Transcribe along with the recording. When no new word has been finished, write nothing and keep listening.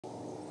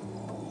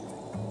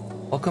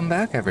Welcome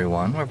back,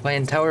 everyone. We're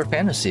playing Tower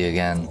Fantasy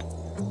again.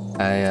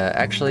 I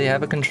actually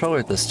have a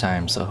controller this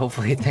time, so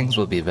hopefully things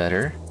will be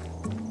better.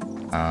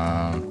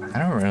 I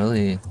don't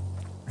really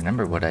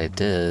remember what I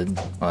did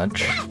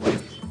much.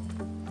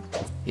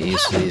 Get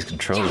used to these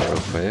controllers real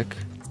quick.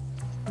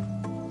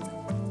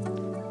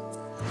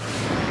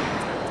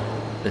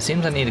 It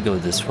seems I need to go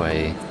this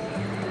way.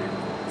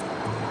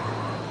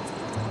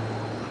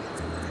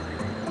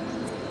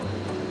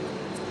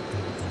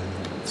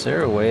 Is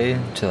there a way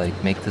to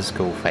like make this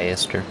go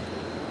faster?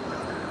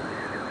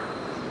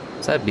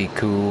 That'd be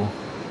cool.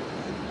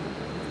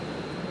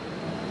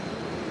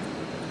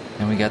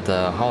 And we got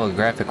the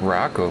holographic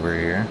rock over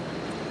here.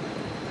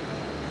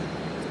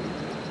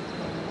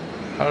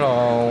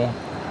 Hello.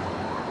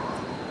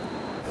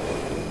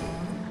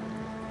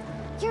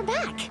 You're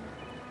back.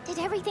 Did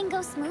everything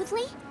go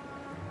smoothly?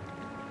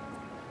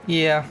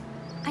 Yeah.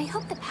 I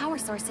hope the power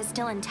source is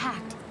still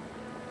intact.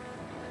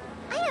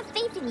 I have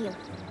faith in you.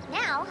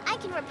 Now I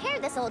can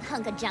repair this old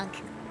hunk of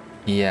junk.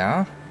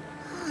 Yeah?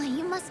 Oh,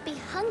 you must be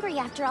hungry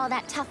after all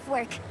that tough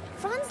work.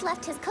 Franz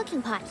left his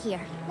cooking pot here.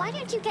 Why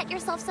don't you get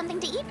yourself something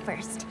to eat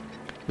first?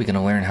 We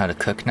gonna learn how to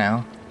cook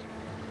now?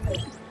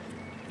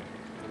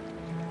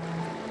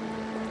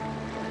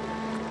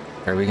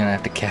 Are we gonna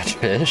have to catch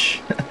fish?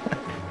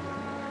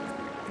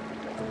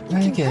 You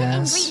I can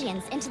guess. put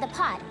ingredients into the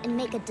pot and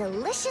make a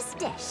delicious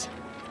dish.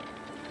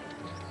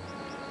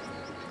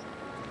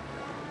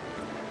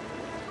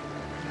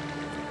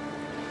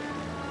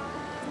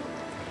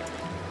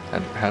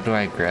 How do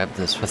I grab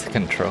this with a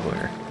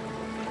controller?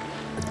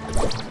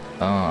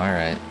 Oh,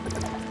 alright.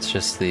 It's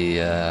just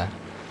the,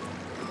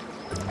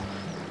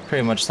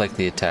 pretty much like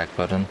the attack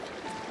button.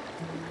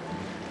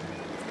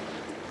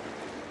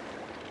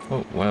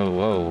 Whoa, whoa,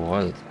 whoa,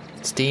 what?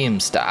 Steam,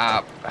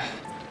 stop!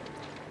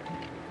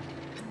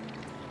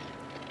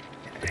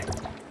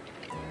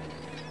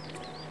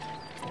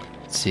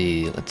 Let's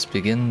see, let's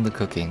begin the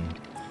cooking.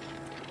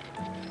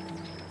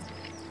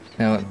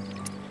 Now,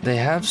 they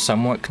have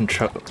somewhat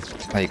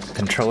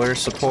controller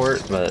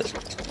support, but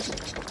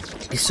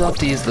you still have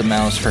to use the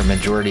mouse for a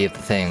majority of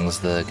the things.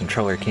 The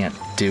controller can't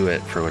do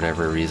it for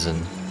whatever reason.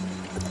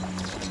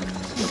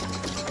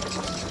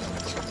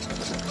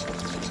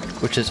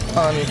 Which is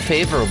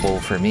unfavorable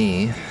for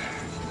me.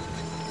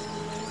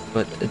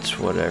 But it's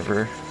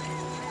whatever.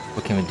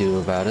 What can we do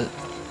about it?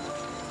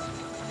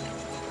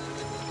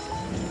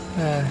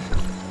 At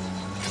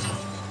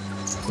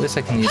least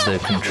I can use the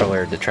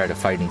controller to try to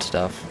fight and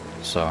stuff,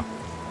 so.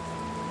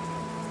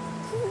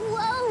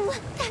 Whoa!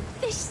 That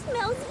fish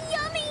smells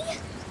yummy!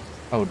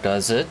 Oh,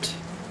 does it?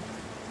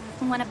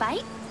 Want a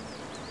bite?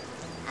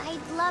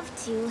 I'd love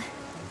to,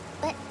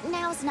 but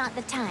now's not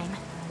the time.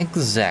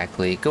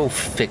 Exactly. Go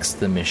fix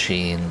the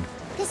machine.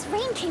 This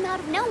rain came out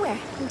of nowhere,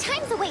 and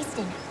time's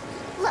a-wasting.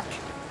 Look,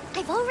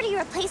 I've already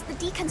replaced the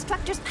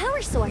deconstructor's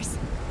power source.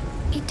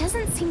 It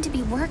doesn't seem to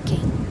be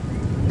working.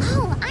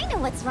 Oh, I know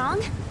what's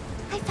wrong.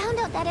 I found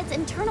out that its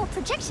internal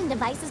projection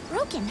device is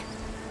broken.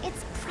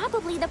 It's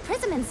probably the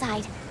prism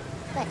inside.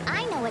 But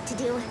I know what to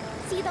do.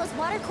 See those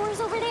water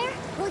cores over there?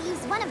 We'll use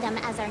one of them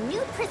as our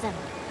new prism.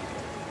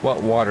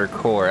 What water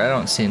core? I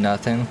don't see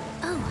nothing.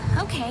 Oh,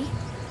 okay.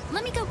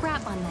 Let me go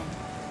grab one then.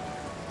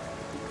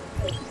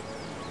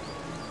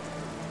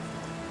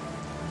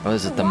 Oh,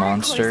 is it the water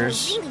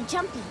monsters? cores are really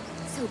jumpy,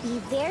 so be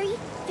very,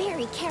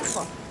 very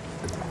careful.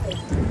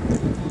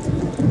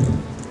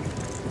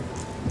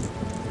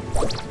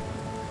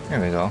 There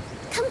we go.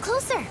 Come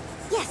closer.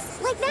 Yes,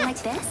 like that.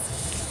 Like this?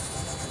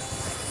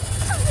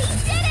 Oh, we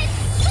did it!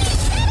 We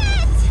did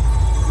it!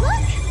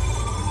 Look!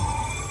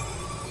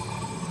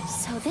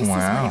 So this is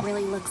Wow. what it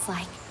really looks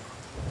like.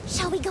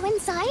 Shall we go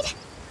inside?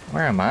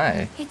 Where am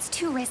I? It's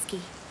too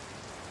risky.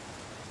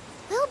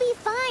 We'll be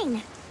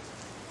fine.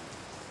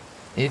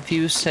 If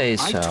you say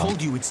so. I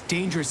told you it's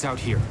dangerous out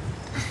here.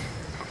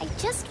 I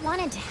just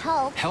wanted to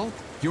help. Help?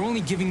 You're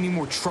only giving me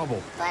more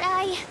trouble. But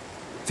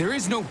There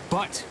is no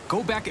but.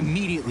 Go back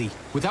immediately.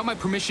 Without my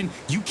permission,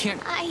 you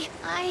can't...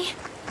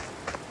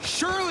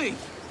 Shirley!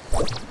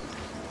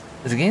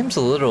 The game's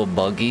a little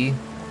buggy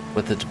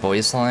with its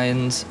voice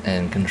lines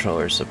and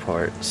controller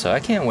support, so I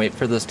can't wait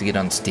for this to get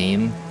on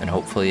Steam, and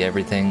hopefully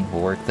everything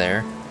will work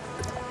there.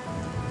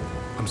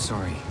 I'm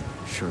sorry,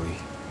 Shirley.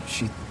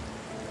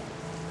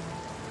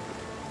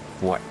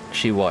 What?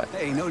 She what?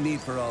 Hey, no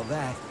need for all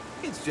that.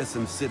 It's just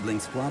some sibling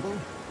squabble.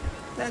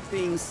 That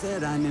being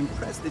said, I'm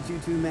impressed that you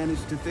two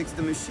managed to fix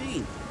the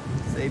machine.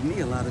 Saved me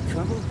a lot of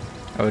trouble.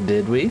 Oh,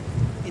 did we?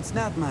 It's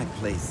not my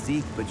place,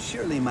 Zeke, but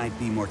Shirley might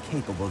be more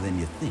capable than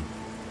you think.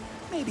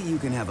 Maybe you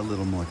can have a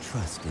little more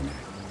trust in her.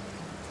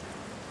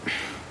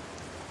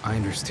 I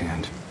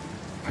understand.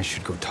 I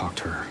should go talk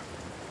to her.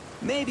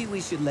 Maybe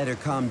we should let her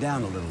calm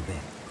down a little bit.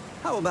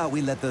 How about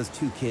we let those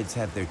two kids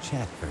have their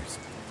chat first?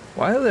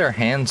 Why are their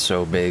hands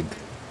so big?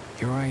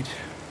 You're right.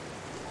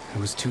 I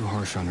was too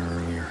harsh on her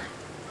earlier.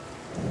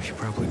 She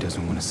probably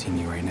doesn't want to see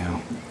me right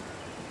now.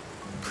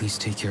 Please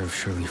take care of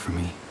Shirley for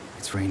me.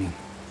 It's raining.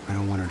 I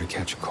don't want her to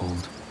catch a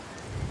cold.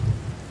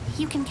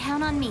 You can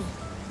count on me.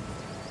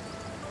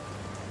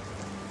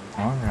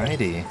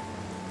 Alrighty.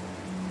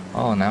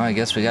 Oh, now I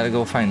guess we gotta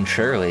go find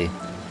Shirley.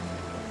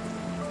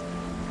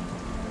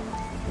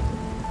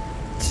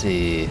 Let's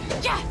see.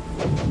 Yeah.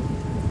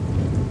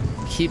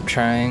 Keep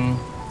trying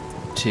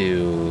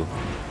to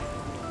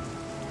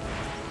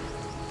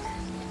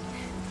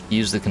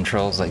use the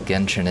controls like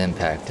Genshin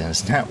Impact, and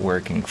it's not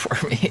working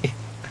for me.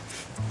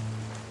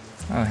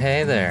 Oh,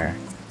 hey there.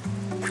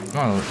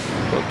 Oh,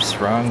 whoops,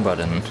 wrong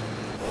button.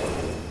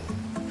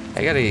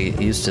 I gotta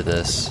get used to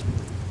this.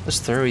 Let's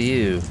throw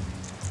you.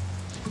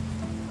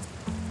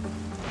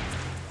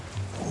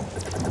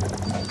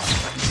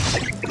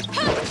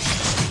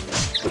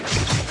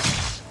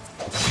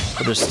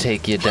 We'll just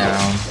take you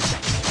down.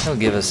 He'll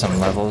give us some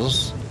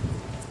levels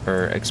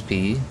for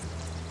XP.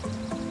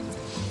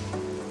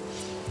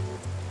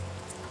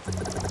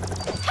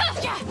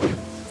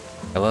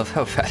 I love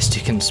how fast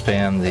you can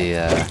spam the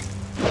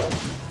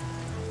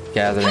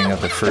gathering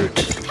of the fruit.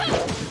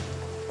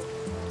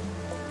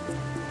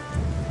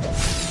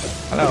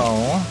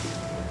 Hello.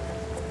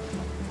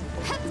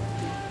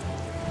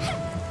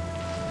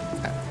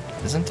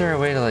 Isn't there a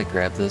way to like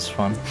grab this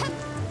one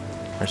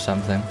or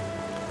something?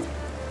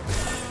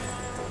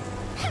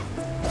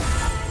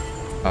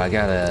 Oh, I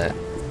gotta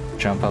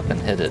jump up and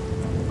hit it.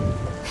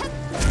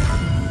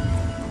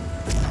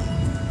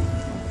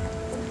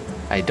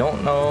 I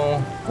don't know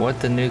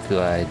what the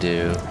nuclei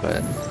do,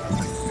 but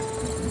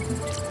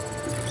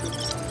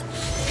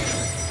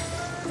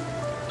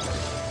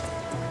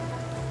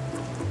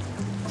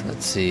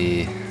let's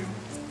see.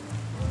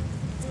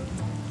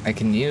 I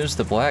can use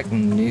the black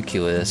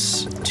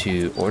nucleus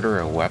to order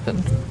a weapon.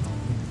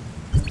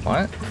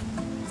 What?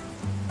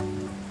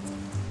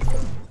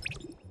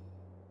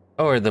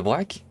 Oh, are the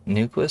black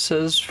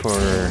nucleuses for...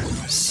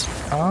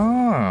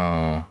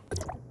 Oh.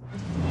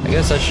 I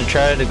guess I should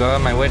try to go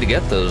on my way to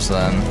get those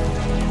then.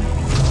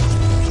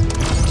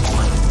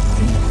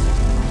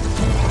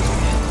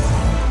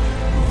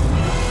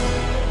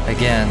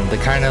 Again, the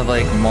kind of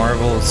like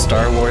Marvel,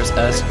 Star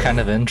Wars-esque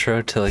kind of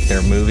intro to like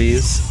their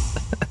movies.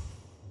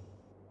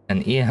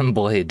 An EM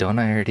blade, don't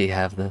I already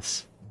have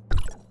this?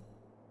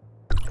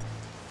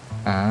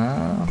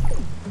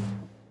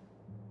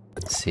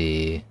 Let's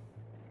see.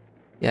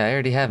 Yeah, I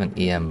already have an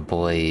EM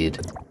blade.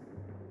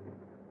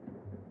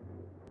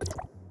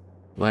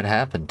 What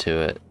happened to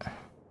it?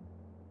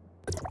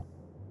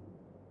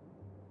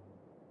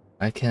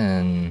 I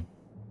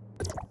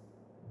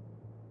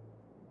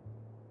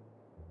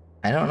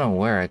don't know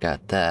where I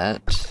got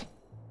that,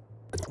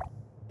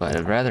 but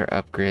I'd rather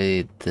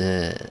upgrade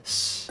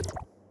this.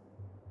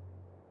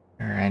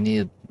 Or I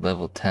need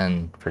level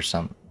 10 for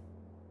some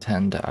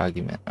 10 to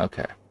augment.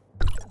 Okay.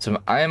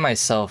 So I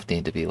myself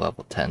need to be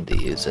level 10 to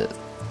use it.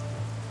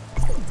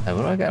 What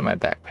do I got in my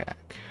backpack?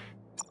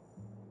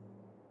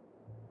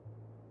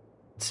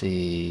 Let's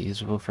see,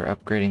 usable for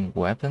upgrading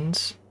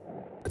weapons.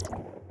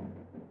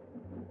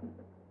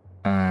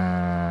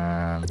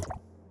 I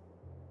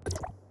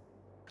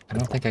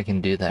don't think I can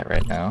do that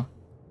right now.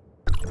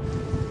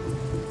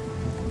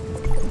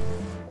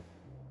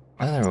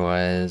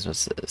 Otherwise,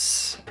 what's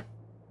this?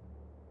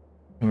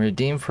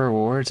 Redeem for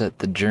rewards at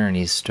the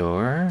Journey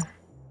store.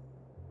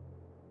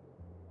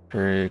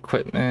 For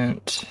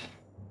equipment.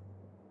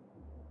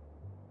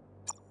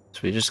 So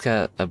we just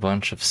got a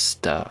bunch of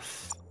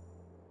stuff.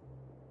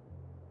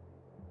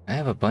 I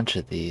have a bunch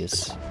of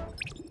these.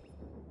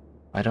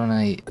 Why don't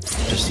I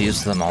just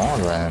use them all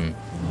then?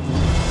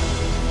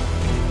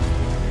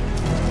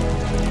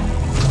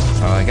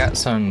 Oh, I got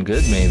something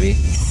good maybe.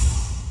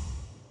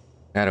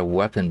 Got a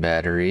weapon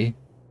battery.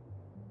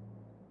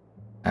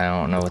 I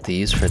don't know what the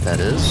use for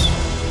that is.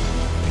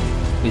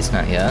 At least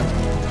not yet.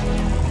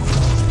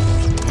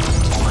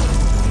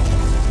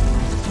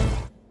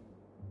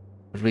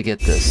 What did we get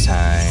this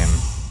time?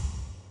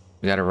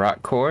 We got a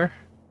rock core.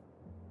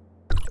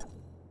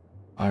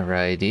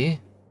 Alrighty.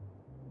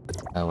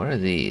 What are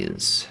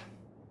these?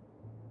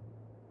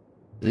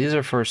 These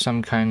are for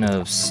some kind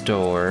of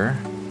store.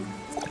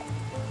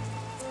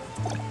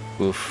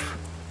 Oof.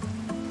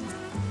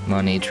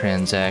 Money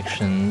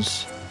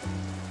transactions.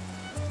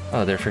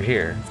 Oh, they're for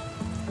here.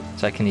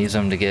 So I can use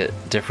them to get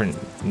different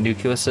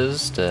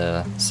nucleuses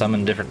to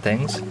summon different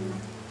things.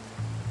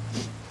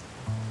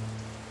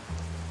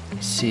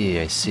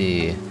 I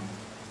see.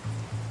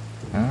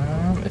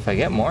 If I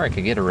get more, I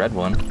could get a red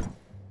one.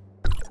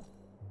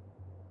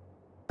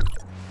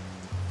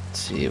 Let's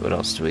see, what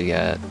else do we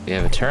got? We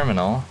have a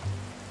terminal.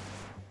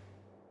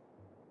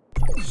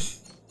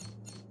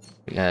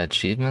 We got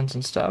achievements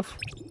and stuff.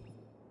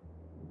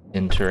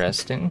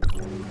 Interesting.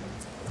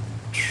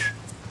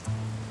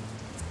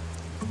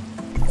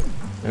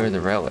 Where are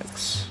the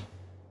relics?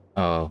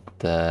 Oh,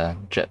 the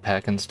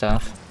jetpack and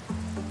stuff.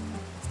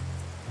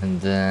 And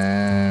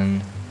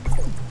then...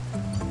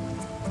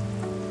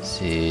 let's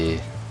see...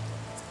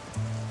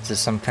 is this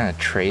some kind of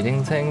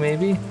trading thing,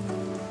 maybe?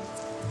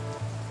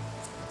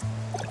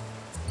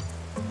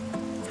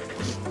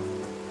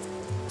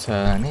 So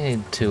I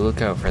need to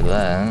look out for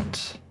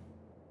that.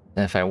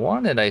 And if I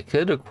wanted, I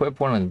could equip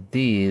one of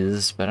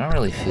these, but I don't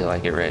really feel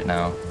like it right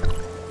now.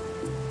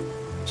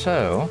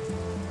 So...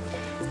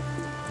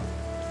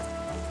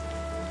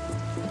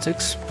 Let's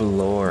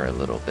explore a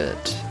little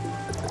bit.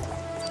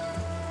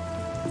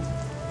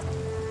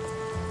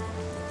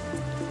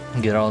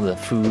 Get all the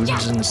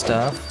foods and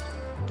stuff.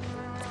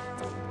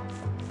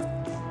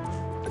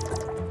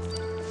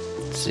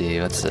 Let's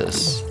see, what's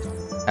this?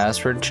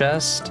 Password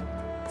chest?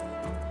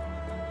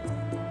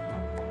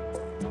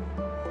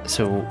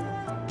 So,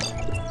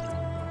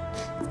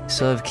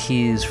 still have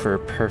keys for a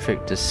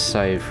perfect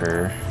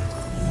decipher.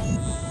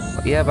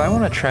 Yeah, but I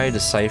want to try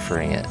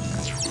deciphering it.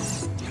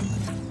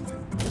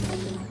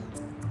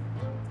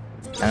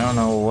 I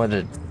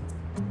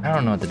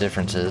don't know what the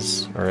difference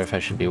is, or if I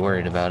should be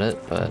worried about it,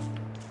 but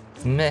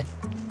meh.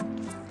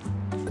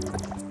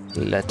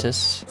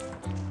 Lettuce.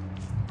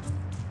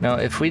 Now,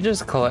 if we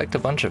just collect a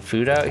bunch of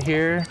food out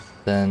here,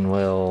 then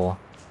will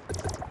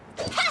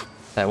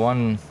that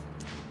one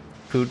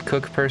food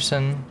cook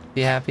person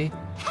be happy?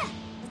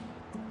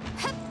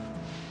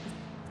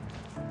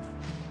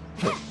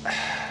 Can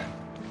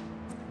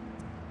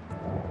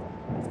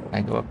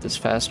I go up this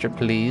faster,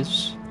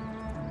 please?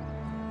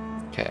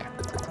 Okay.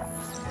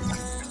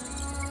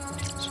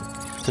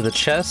 So the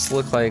chests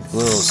look like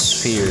little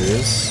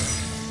spheres.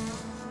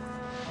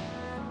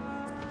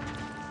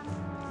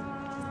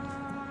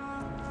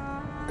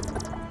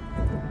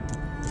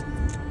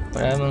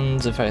 What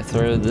happens if I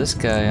throw this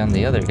guy on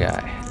the other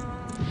guy?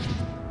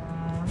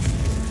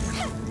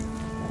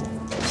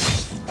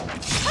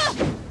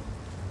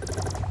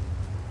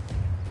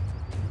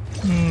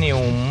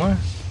 Noom.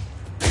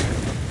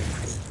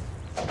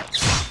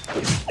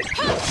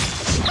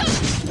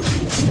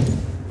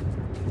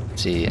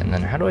 See, and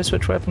then how do I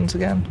switch weapons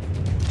again?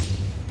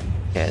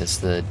 Yeah, it's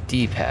the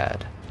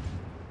D-pad.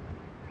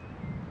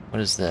 What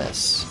is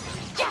this?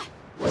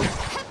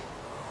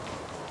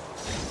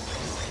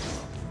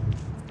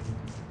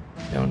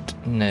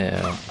 Don't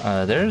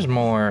know. There's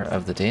more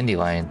of the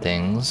dandelion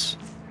things.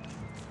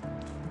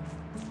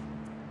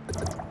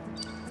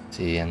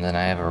 See, and then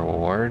I have a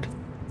reward.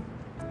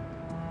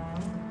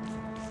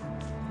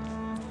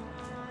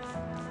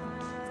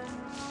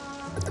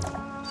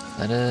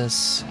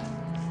 Lettuce.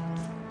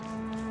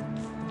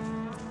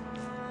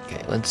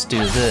 Okay, let's do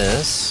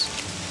this.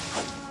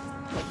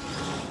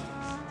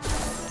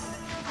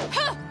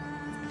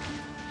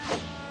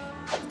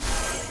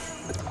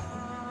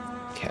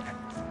 Okay,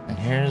 and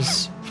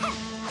here's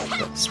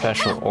the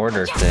special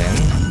order thing.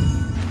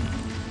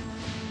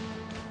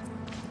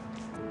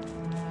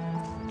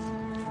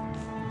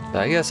 So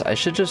I guess I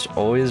should just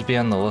always be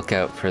on the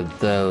lookout for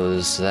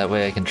those, so that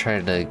way I can try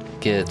to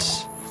get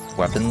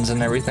weapons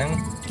and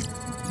everything.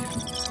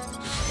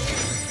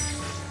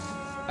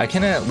 I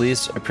can at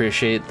least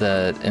appreciate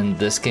that in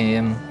this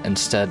game,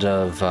 instead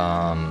of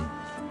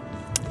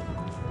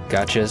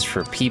gachas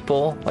for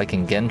people, like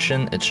in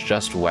Genshin, it's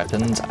just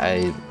weapons.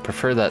 I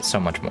prefer that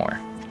so much more.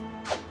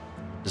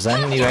 Because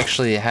then you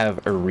actually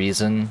have a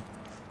reason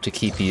to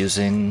keep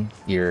using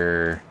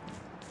your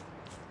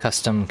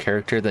custom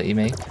character that you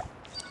make.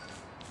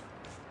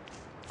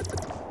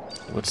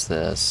 What's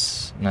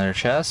this? Another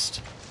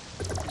chest?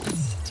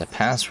 It's a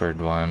password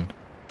one.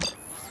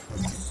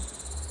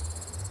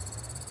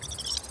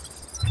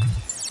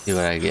 See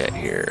what I get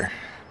here.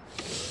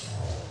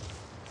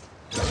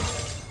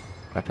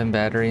 Weapon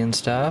battery and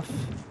stuff.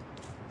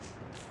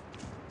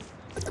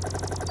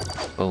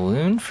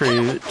 Balloon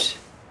fruit.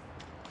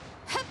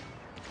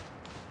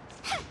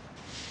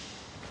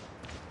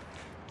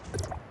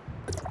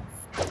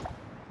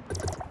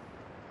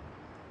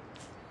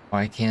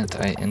 Why can't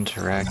I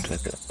interact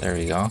with it? There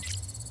we go.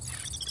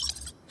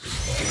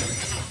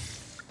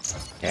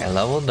 Okay, I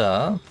leveled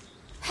up.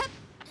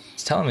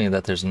 It's telling me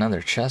that there's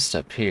another chest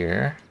up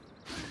here.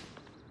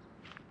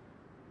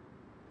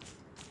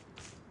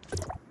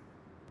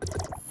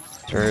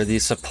 Are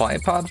these supply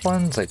pod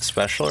ones like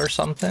special or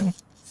something?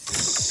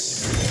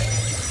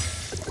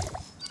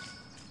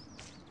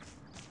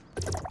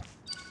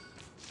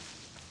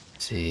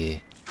 Let's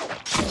see.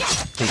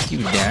 Take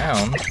you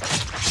down.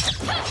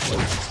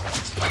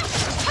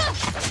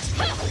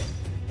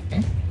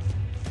 Okay.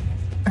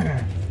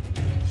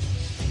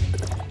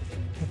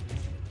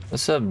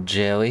 What's up,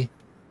 Jelly?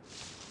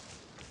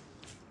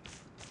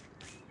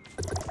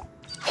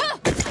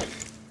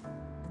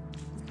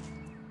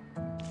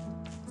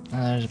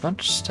 There's a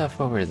bunch of stuff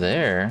over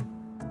there.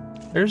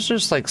 There's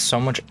just like so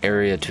much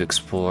area to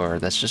explore.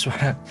 That's just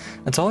what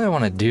that's all I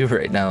want to do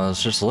right now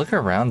is just look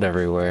around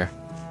everywhere.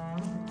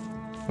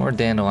 More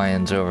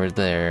dandelions over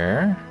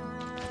there.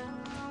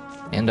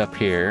 And up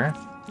here.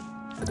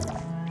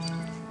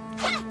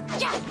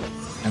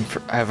 And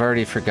I've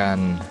already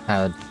forgotten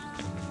how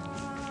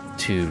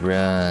to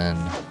run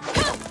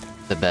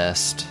the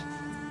best.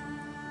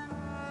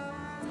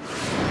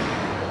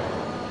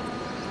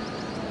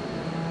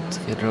 Let's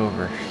get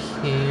over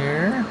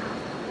here.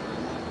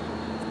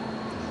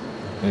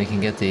 And we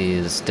can get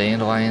these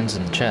dandelions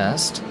in the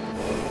chest.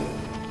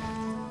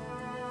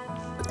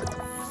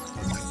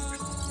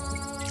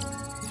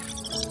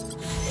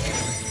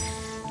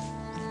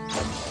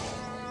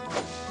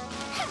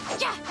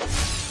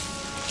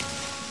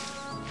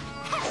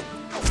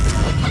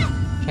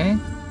 Okay.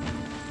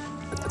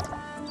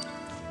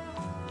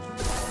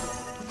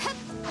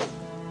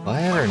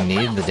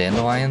 need the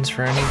dandelions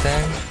for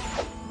anything.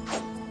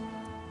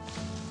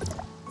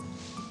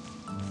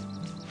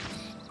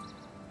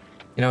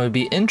 You know, it'd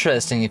be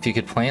interesting if you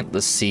could plant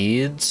the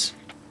seeds,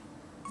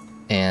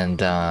 and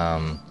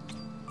from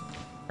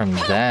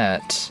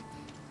that,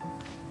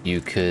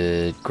 you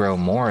could grow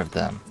more of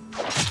them.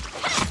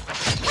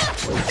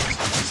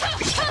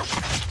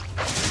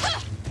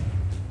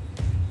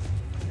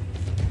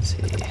 Let's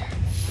see.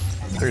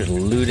 They're just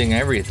looting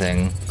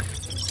everything.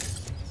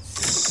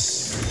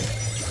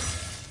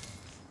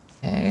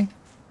 Okay.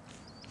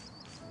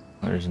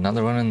 There's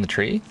another one in the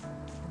tree.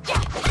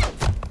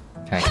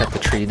 Can I cut the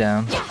tree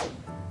down?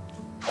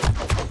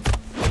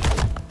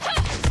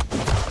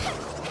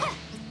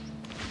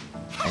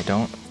 I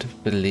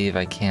don't believe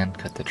I can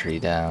cut the tree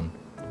down.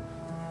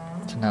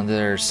 It's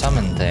another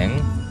summon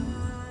thing.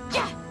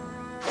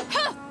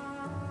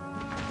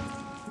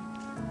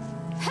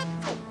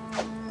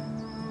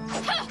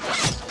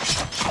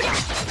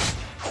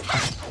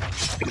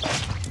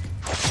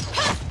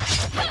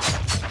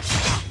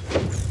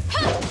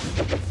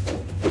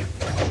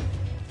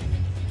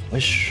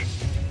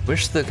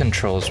 Wish the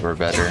controls were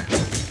better.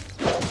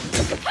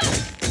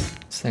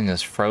 This thing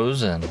is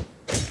frozen.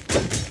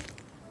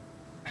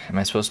 Am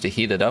I supposed to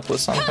heat it up with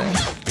something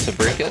to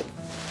break it?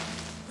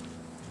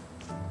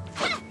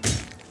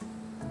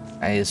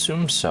 I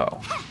assume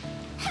so.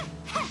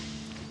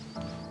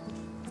 I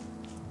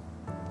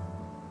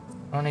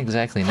don't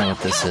exactly know what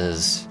this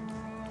is.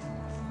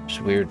 It's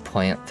a weird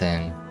plant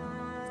thing.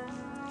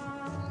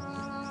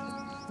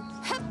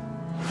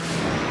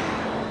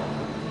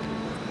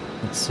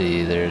 Let's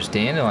see, there's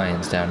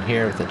dandelions down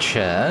here with a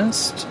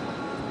chest.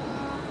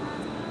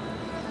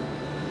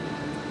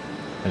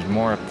 There's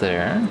more up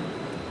there.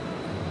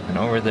 And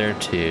over there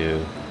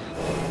too.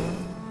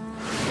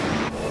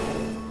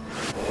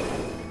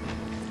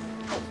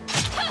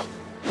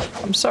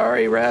 I'm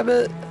sorry,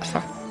 rabbit.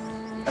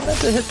 I meant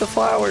to hit the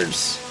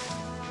flowers.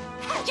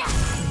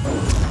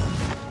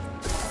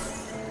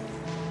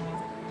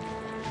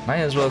 Might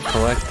as well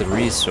collect the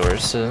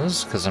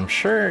resources, because I'm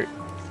sure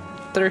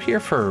they're here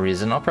for a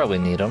reason. I'll probably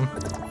need them.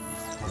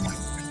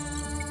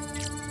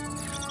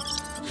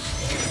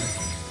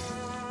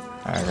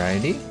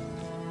 Alrighty.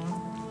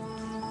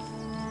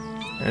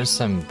 There's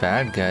some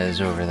bad guys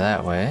over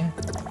that way.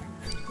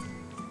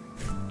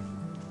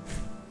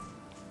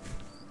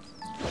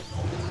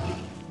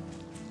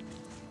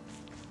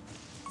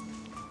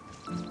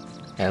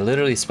 I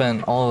literally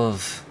spent all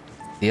of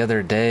the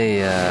other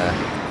day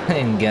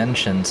in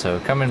Genshin, so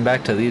coming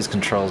back to these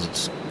controls,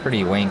 it's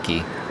pretty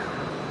wanky.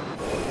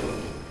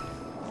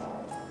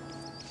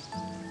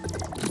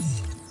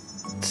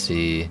 Let's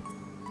see.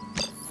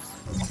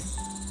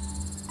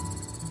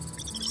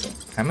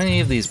 How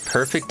many of these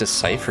perfect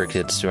decipher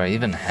kits do I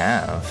even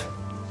have?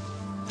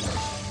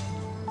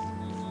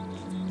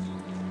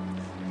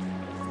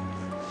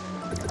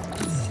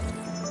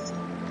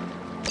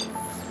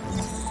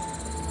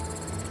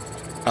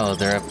 Oh,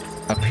 they're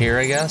up here,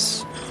 I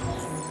guess?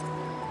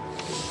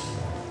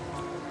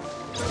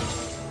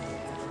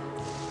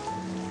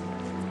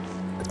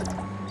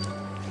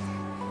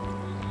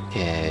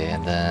 Okay,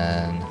 and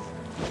then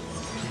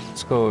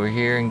let's go over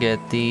here and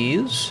get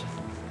these.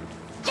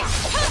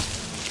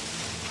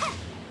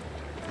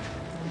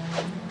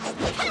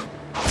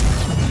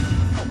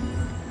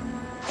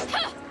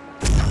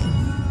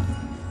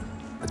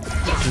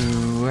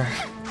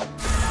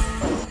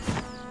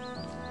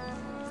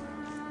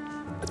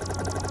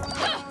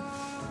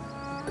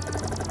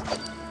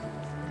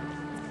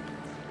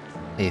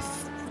 A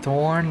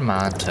thorn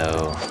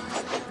manto,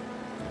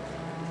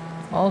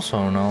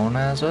 also known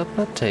as a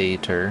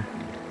potato.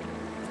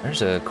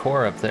 There's a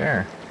core up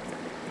there.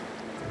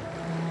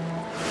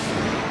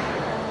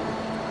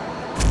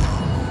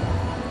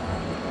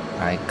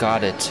 I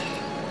got it.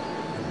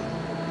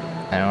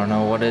 I don't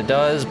know what it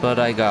does, but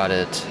I got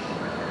it.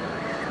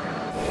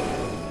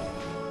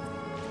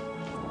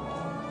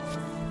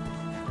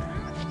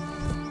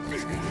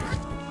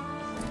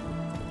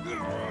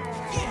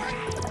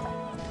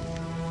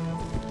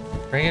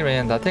 Bring it,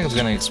 man. That thing's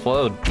gonna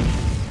explode.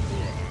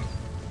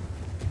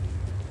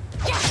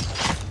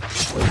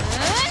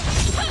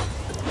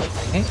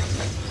 Okay.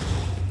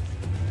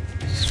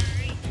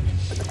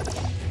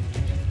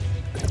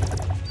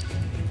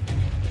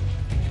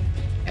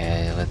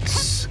 Okay,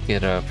 let's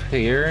get up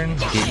here and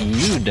get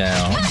you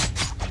down.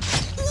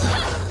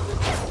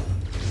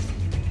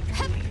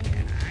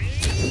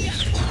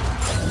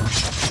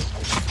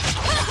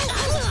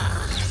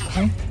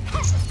 Okay.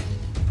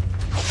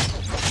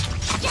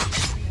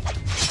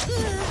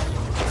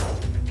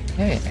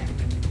 Hey,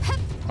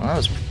 well, that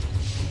was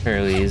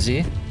fairly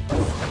easy.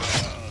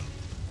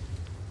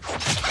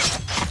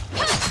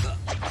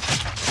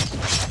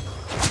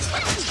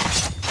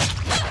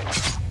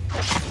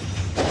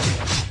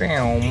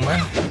 Bam.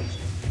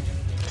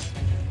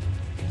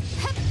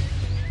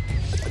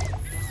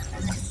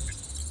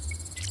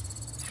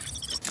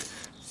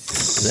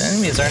 The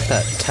enemies aren't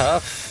that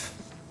tough,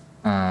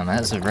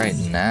 as of right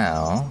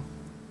now.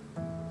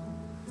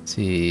 Let's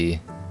see.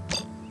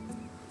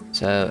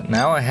 So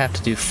now I have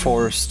to do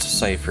forced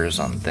ciphers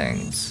on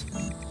things.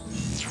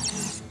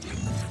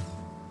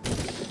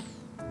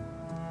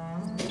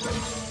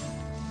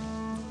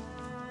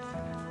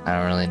 I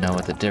don't really know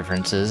what the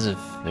difference is, if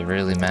it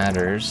really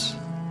matters.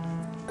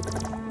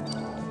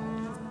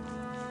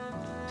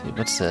 See,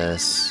 what's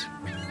this?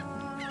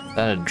 Is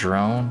that a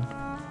drone?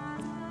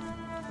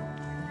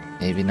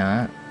 Maybe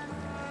not.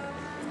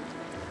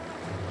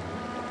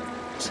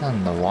 What's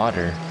on the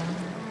water?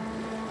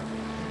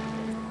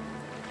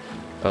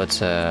 Oh,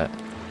 it's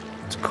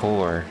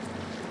core.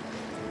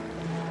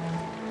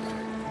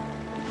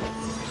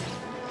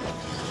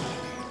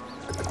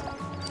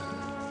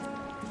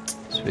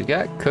 So we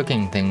got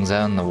cooking things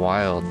out in the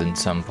wild in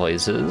some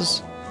places.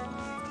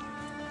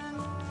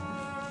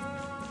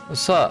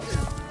 What's up?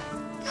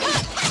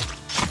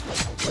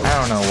 I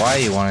don't know why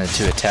you wanted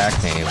to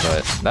attack me,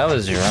 but that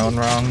was your own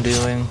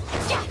wrongdoing.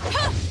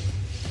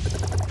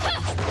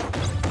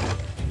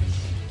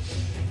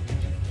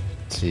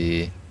 Let's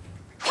see.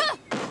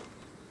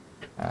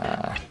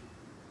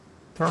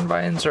 Thorn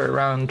vines are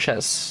around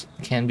chests,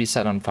 can be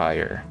set on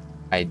fire.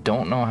 I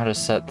don't know how to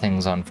set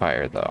things on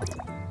fire though.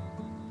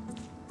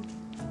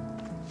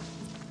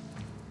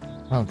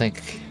 I don't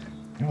think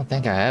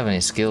I have any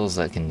skills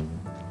that can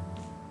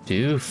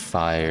do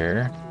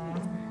fire.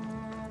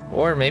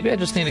 Or maybe I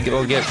just need to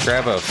go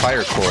grab a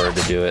fire core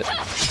to do it.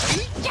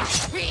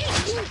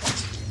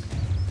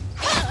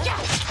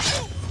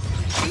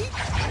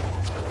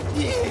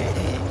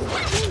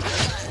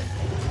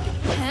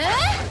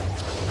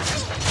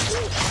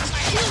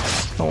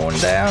 Going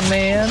down,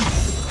 man.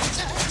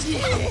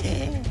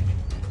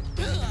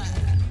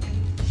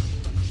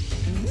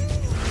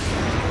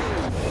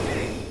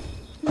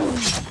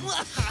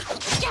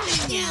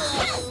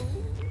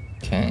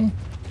 Okay.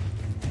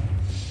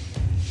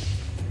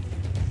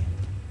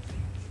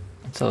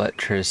 It's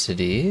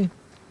electricity.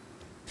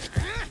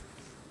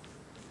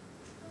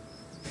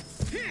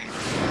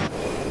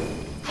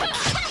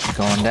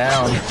 Going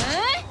down.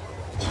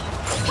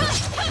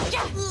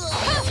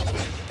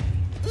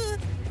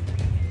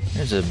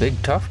 There's a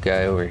big tough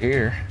guy over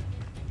here.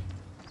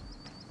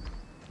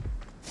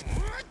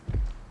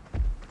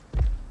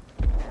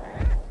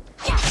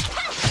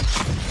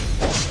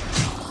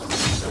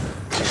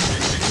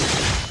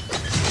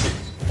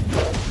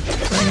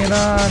 Bring it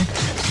on.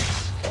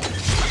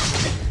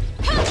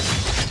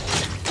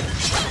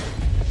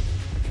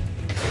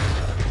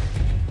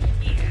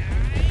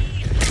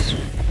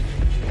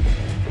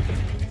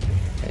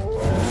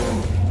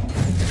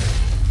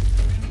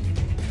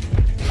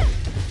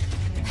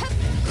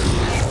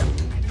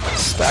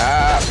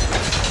 Stop.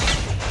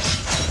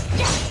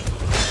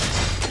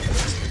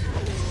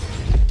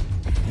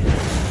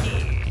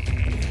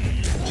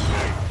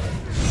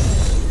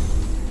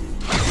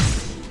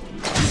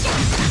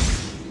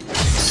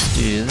 Let's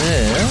do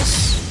this.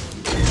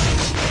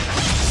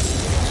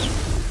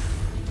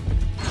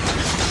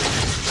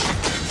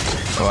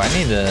 Oh,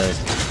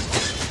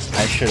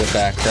 I should have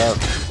backed up.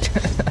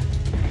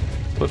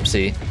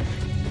 Whoopsie.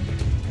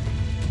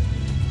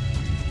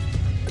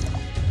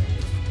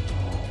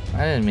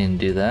 I didn't mean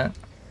to do that.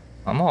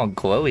 I'm all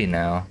glowy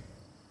now.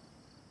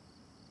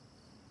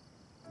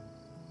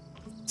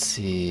 Let's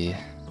see.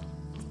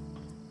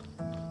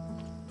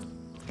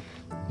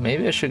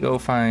 Maybe I should go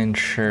find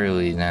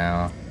Shirli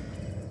now.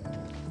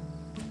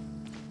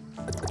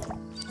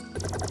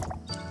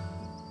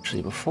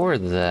 Actually, before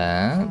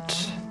that...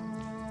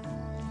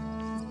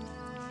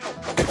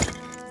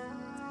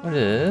 What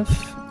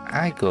if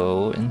I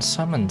go and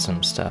summon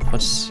some stuff?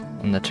 What's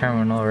in the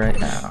terminal right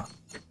now?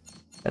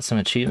 Got some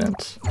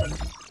achievements.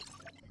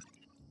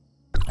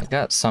 I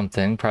got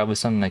something, probably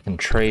something I can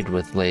trade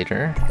with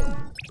later.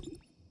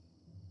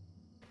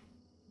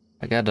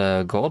 I got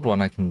a gold one,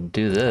 I can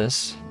do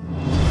this.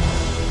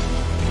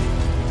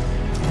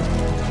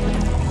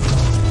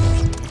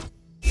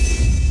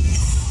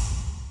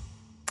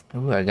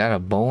 Ooh, I got a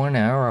bow and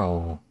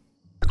arrow.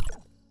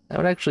 That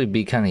would actually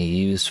be kind of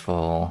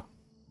useful.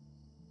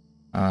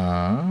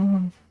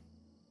 And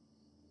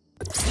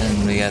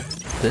we got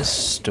this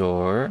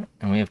store,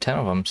 and we have 10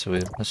 of them, so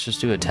let's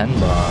just do a 10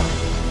 bomb.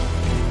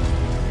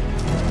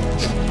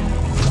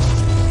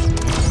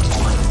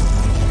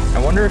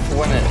 I wonder if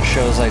when it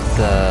shows like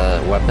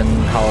the weapon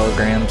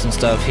holograms and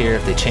stuff here,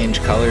 if they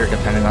change color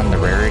depending on the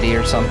rarity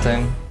or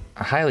something.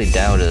 I highly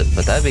doubt it,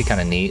 but that'd be kind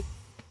of neat.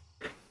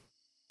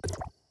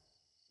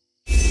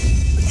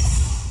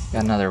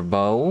 Got another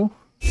bow.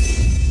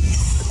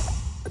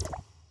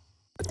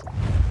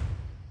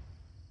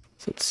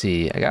 So let's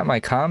see, I got my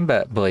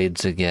combat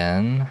blades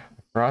again,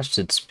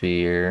 frosted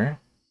spear,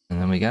 and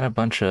then we got a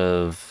bunch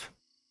of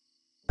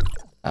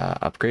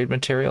upgrade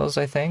materials,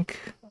 I think.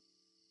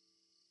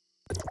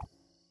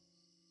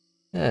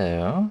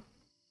 So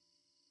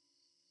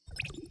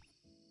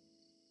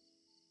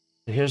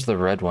here's the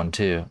red one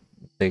too.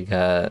 They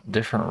got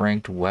different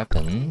ranked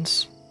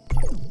weapons.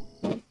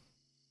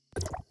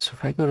 So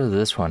if I go to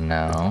this one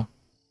now,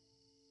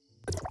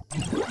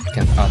 I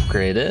can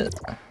upgrade it.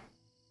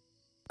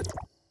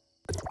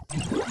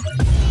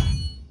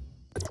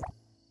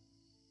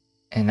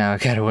 And now I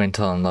gotta wait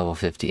until I'm level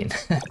 15.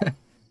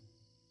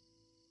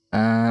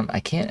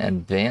 I can't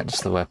advance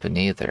the weapon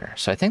either.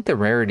 So I think the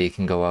rarity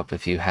can go up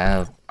if you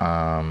have,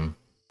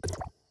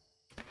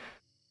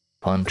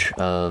 bunch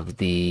of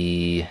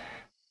the...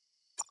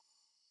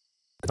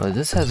 Oh,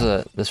 this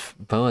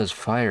bow has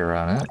fire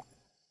on it.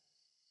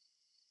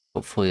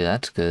 Hopefully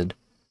that's good.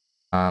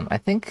 I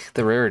think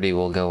the rarity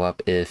will go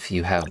up if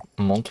you have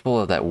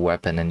multiple of that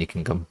weapon and you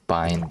can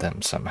combine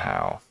them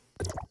somehow.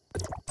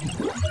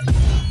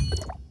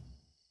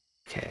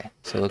 Okay,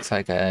 so it looks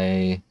like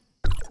there's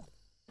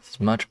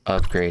much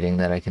upgrading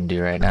that I can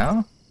do right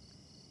now.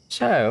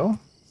 So,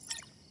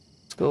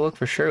 let's go look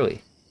for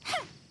Shirley.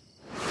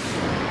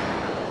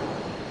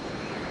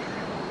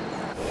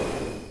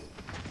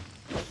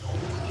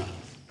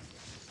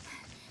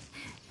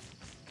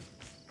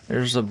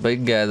 There's a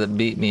big guy that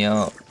beat me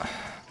up.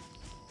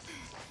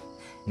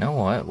 You know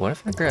what? What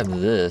if I grab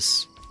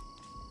this?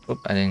 Oop,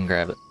 I didn't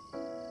grab it.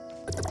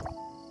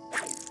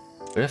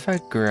 What if I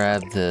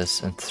grab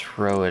this and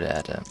throw it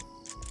at him?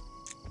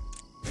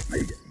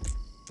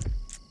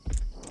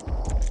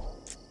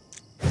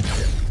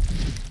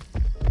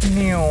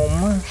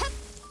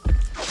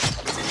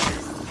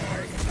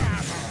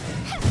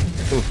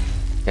 Ooh,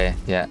 okay,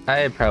 yeah,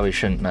 I probably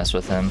shouldn't mess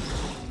with him.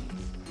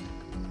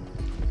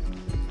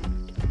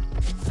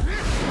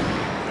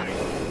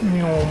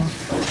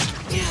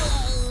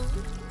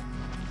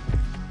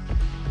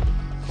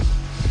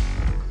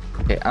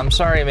 Okay, I'm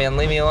sorry, man.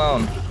 Leave me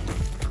alone.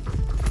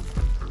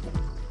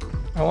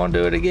 I won't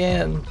do it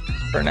again.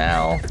 For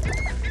now.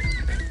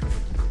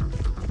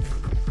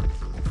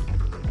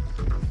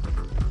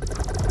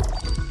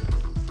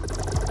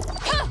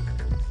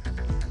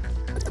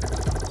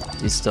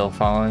 He's still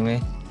following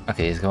me?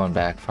 Okay, he's going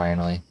back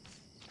finally.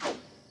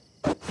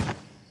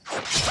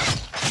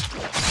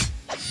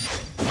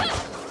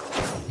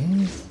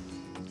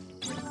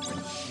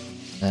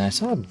 And I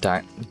saw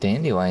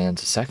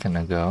dandelions a second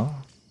ago.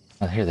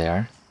 Oh, here they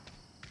are.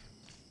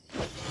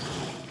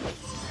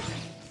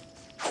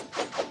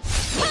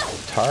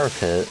 Tar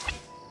pit.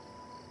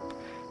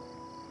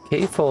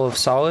 Cave full of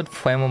solid,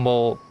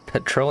 flammable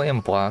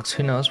petroleum blocks.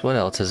 Who knows what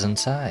else is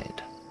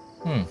inside?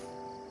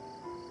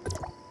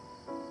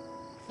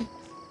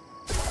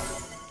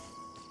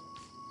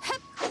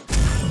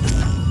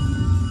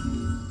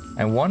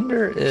 I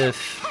wonder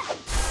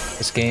if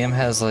this game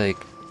has like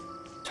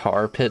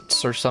tar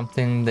pits or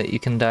something that you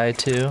can die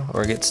to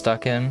or get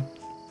stuck in.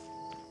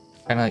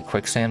 Kind of like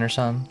quicksand or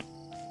something.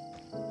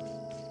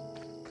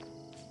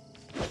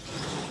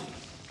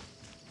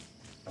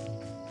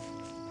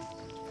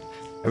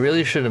 I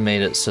really should have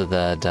made it so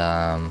that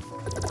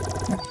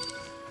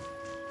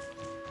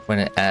when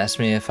it asked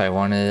me if I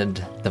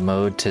wanted the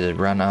mode to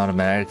run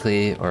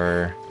automatically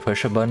or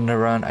push a button to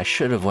run, I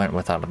should have went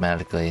with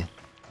automatically.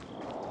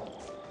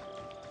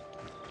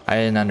 I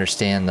didn't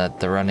understand that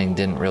the running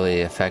didn't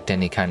really affect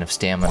any kind of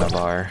stamina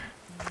bar.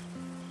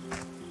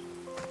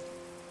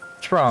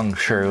 What's wrong,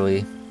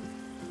 Shirley?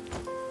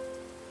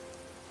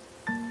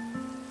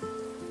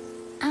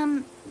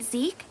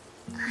 Zeke?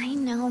 I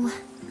know.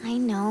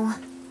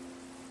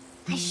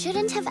 I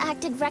shouldn't have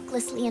acted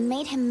recklessly and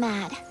made him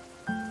mad.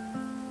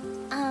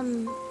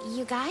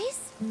 You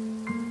guys?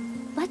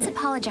 Let's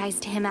apologize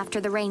to him after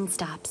the rain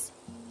stops.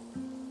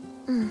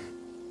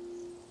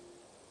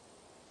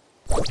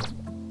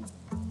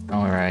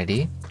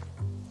 Alrighty.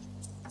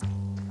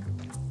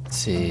 Let's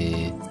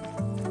see.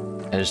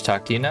 I just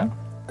talked to you now?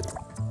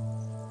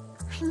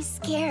 I'm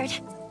scared.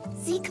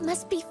 Zeke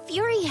must be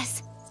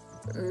furious.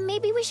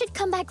 Maybe we should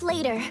come back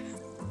later.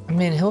 I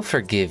mean, he'll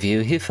forgive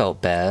you. He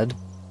felt bad.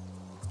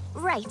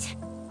 Right.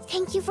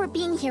 Thank you for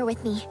being here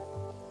with me.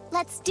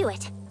 Let's do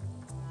it.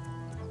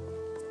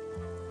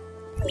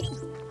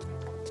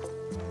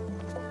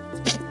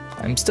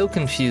 I'm still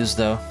confused,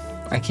 though.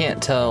 I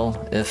can't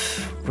tell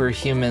if we're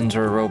humans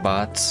or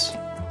robots.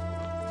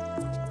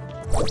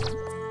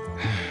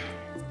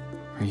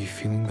 Are you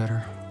feeling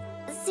better?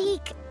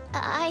 Zeke,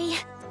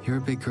 You're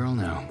a big girl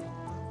now.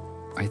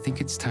 I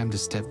think it's time to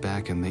step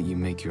back and let you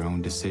make your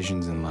own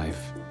decisions in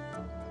life.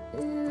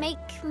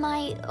 Make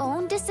my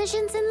own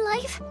decisions in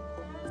life?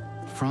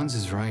 Franz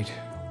is right.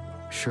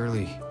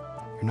 Shirley,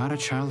 you're not a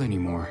child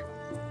anymore.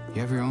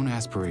 You have your own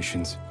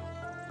aspirations.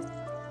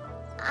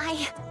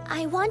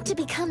 I want to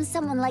become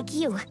someone like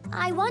you.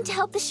 I want to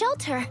help the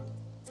shelter.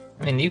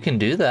 I mean, you can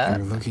do that.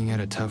 You're looking at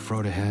a tough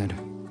road ahead.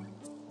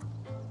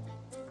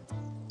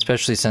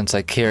 Especially since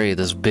I carry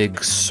this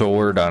big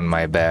sword on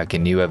my back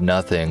and you have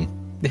nothing.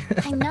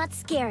 I'm not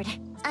scared.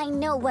 I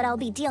know what I'll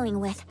be dealing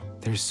with.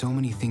 There's so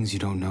many things you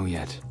don't know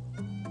yet.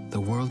 The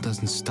world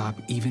doesn't stop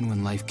even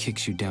when life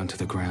kicks you down to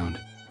the ground.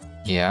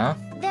 Yeah?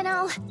 Then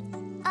I'll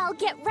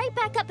get right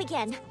back up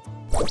again.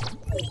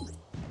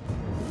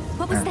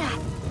 What was that?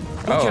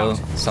 Oh,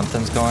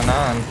 something's going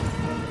on.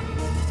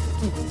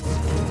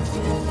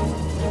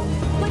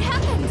 What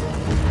happened?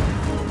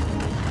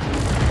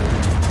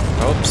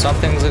 Oh,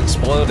 something's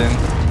exploding.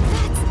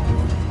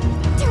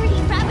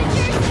 Dirty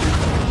Ravagers!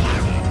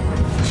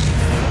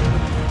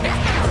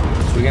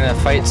 We're gonna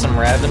fight some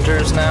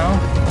Ravagers now?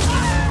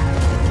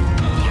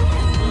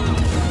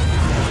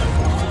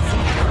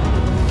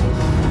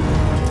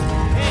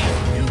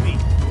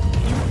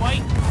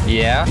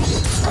 Yeah,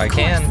 I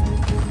can.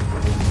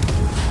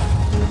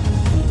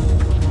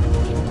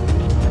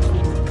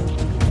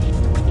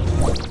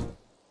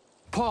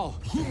 Paul,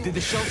 did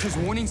the shelter's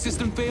warning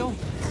system fail?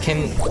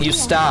 Can you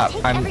stop?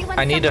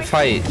 I need to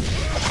fight.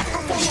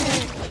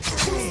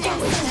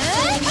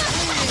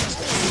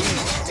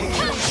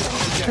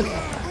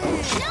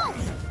 No,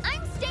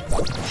 I'm staying.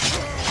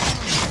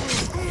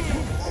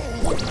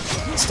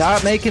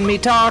 Stop making me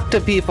talk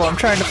to people. I'm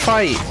trying to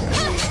fight.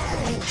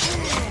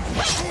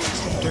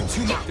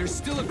 There's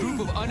still a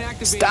group of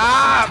unactivated.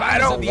 Stop! I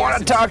don't want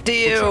to talk to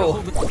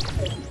you.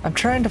 I'm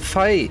trying to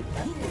fight.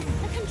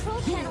 The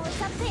control panel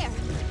is up there.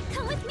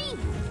 Come with me.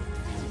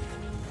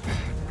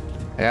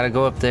 I gotta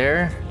go up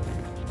there.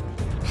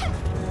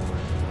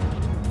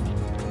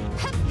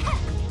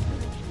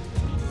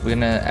 We're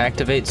gonna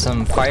activate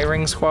some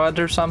firing squads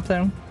or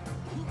something.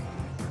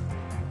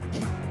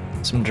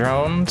 Some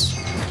drones.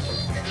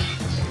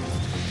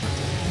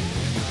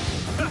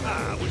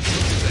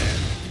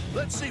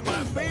 Let's see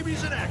my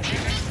babies in action.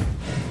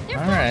 They're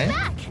All flying right.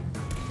 back.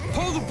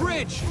 Hold the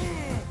bridge.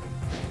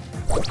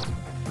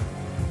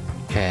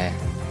 Okay.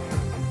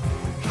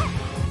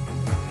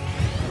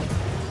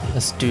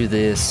 Let's do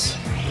this.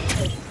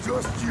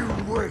 Just you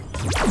wait.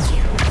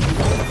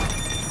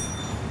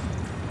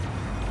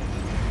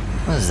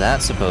 What is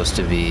that supposed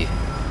to be?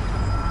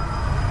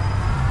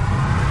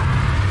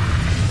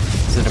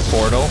 Is it a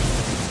portal?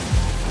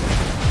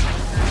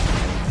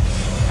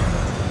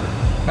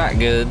 Not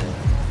good.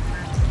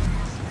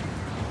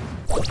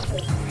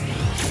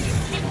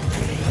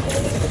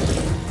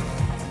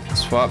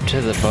 Swap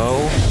to the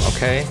bow,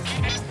 okay.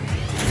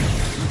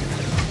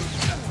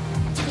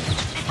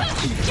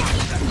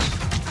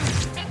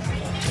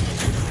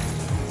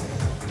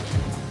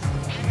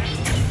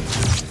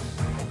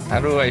 How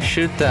do I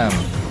shoot them?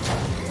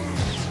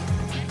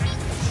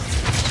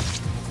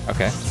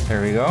 Okay,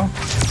 there we go.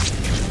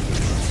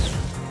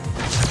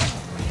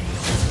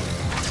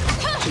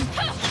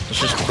 Let's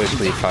just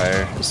quickly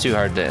fire. It's too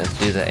hard to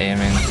do the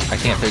aiming. I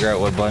can't figure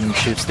out what button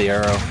shoots the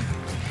arrow.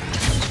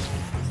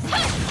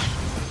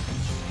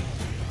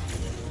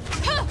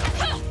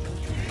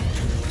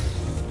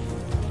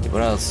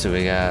 What else do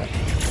we got?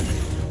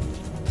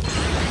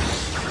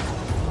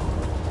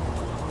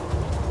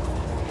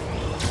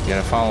 You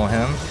gotta follow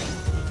him.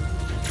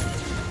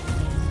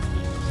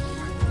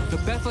 The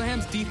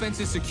Bethlehem's defense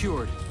is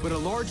secured, but a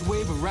large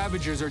wave of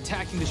Ravagers are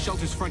attacking the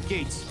shelter's front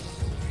gates.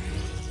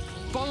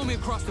 Follow me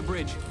across the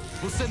bridge.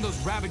 We'll send those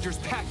Ravagers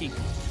packing.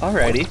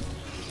 Alrighty.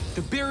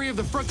 The barrier of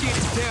the front gate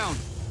is down.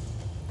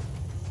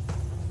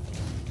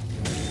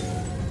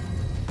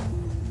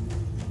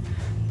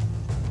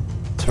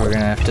 So we're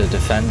gonna have to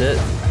defend it.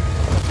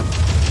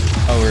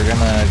 Oh, we're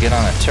gonna get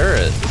on a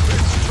turret.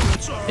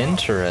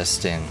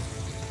 Interesting.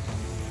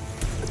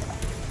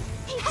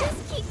 They just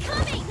keep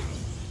coming.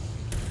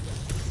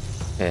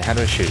 Okay, how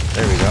do I shoot?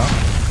 There we go.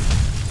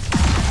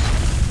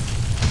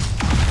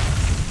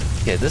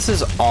 Okay, this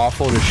is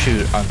awful to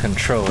shoot on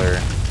controller.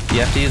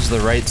 You have to use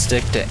the right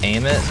stick to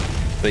aim it,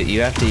 but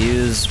you have to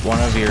use one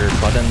of your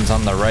buttons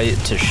on the right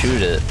to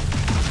shoot it.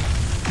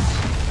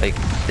 Like,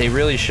 they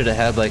really should have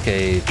had like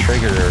a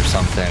trigger or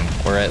something,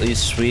 or at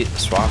least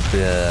swap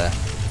the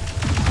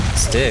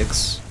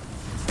sticks.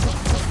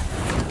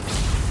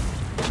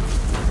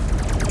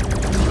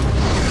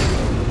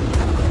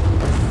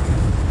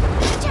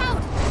 Watch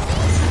out!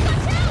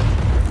 Watch out!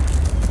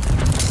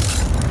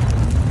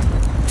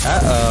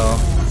 Uh-oh.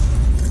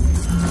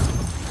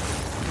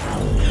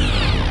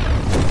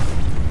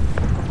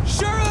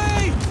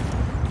 Shirley!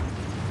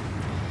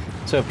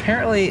 So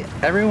apparently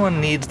everyone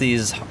needs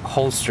these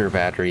holster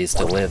batteries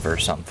to live or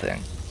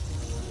something.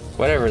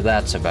 Whatever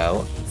that's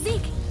about.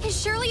 Zeke, is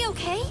Shirley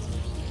okay?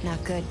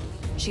 Not good.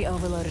 She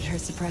overloaded her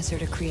suppressor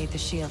to create the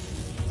shield.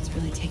 It's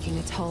really taking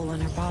a toll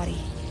on her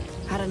body.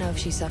 I don't know if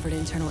she suffered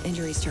internal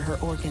injuries to her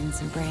organs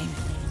and brain.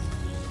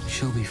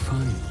 She'll be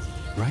fine,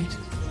 right?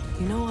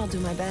 You know I'll do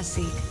my best,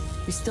 Zeke.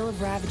 We still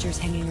have Ravagers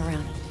hanging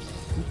around.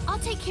 I'll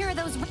take care of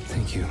those.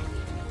 Thank you.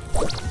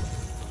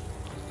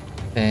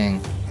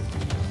 Dang.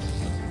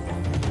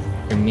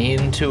 You're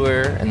mean to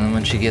her, and then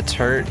when she gets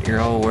hurt, you're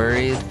all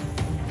worried.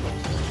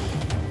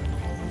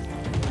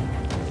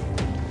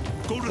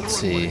 Go to the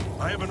Let's runway. see.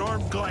 I have an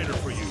armed glider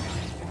for you.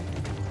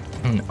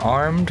 An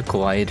armed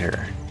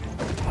glider.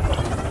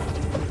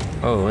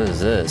 Oh, what is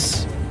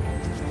this?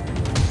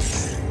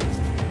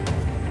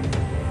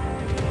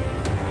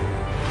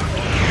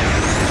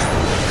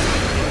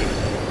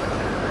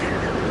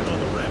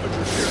 Another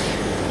Ravager ship.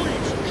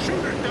 Please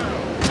shoot it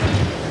down.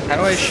 How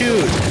do I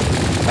shoot?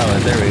 Oh,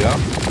 there we go.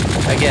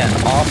 Again,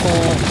 awful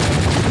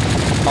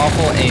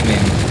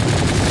aiming.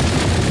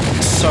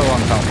 So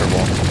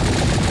uncomfortable.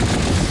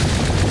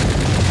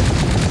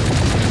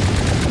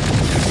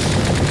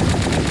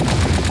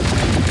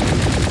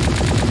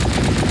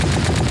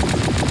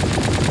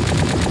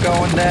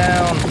 Going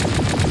down.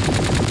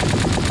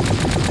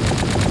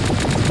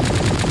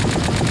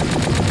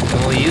 And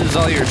we'll use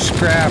all your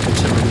scrap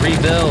to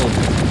rebuild.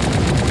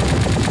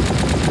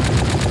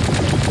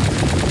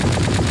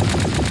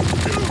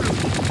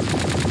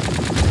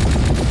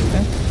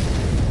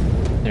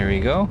 There we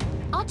go.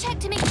 I'll check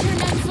to make sure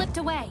none slipped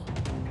away.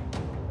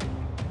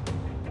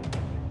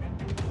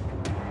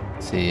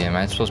 Let's see, am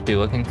I supposed to be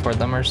looking for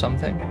them or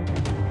something?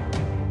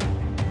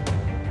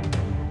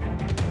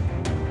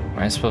 Am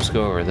I supposed to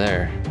go over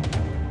there?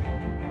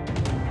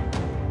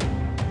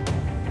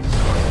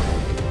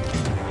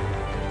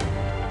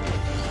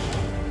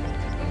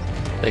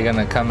 They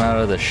gonna come out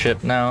of the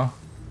ship now?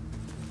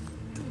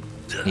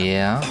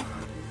 Yeah.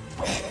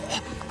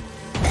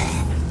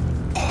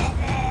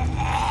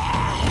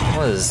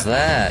 What is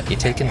that? You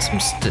taking some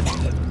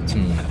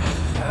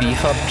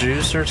beef up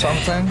juice or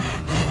something?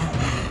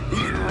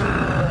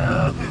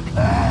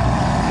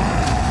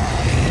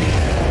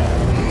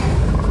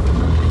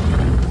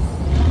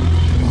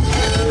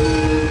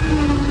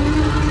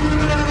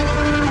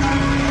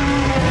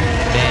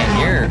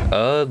 Dang, you're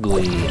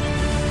ugly.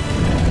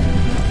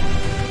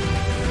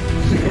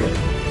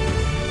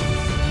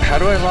 How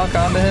do I lock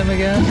onto him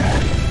again?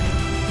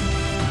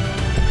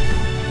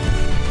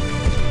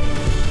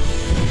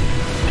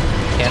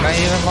 Can I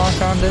even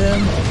lock onto him?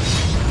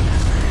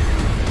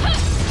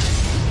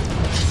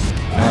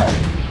 No.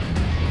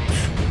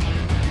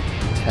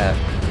 Tap.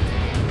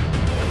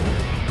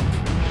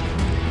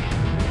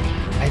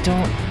 I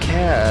don't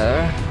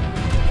care.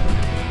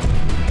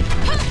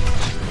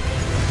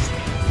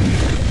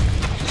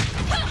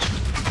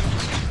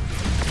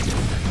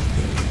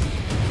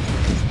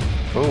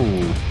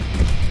 Oh.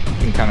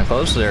 Getting kind of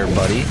close there,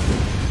 buddy.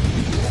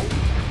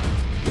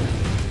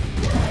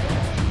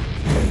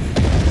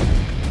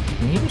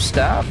 Can you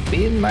stop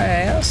beating my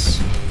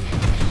ass?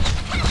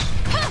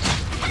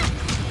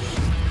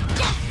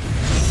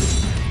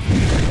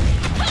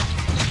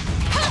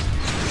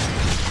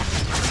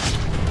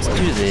 Let's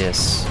do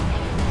this.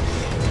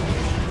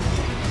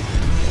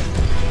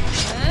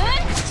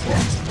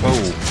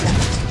 Whoa.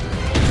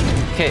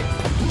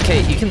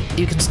 Okay,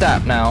 you can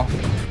stop now.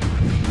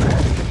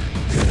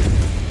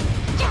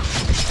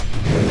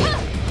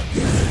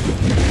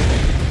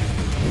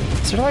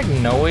 Is there like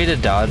no way to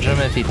dodge him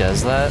if he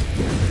does that?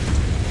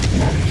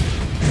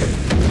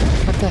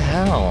 What the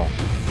hell?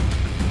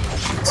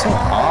 It's so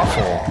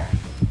awful.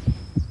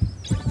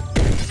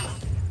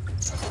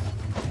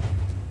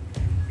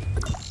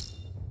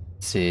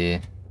 Let's see.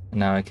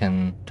 Now I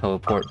can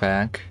teleport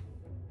back.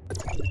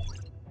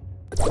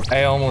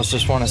 I almost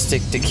just want to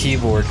stick to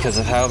keyboard because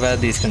of how bad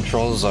these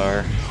controls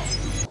are.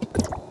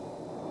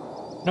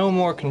 No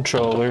more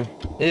controller.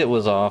 It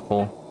was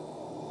awful.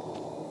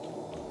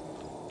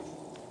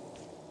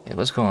 Hey,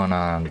 what's going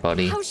on,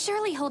 buddy? How's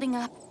Shirley holding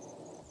up?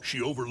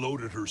 She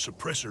overloaded her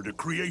suppressor to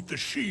create the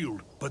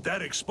shield, but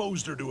that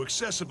exposed her to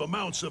excessive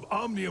amounts of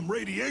omnium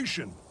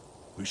radiation.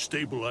 We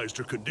stabilized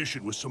her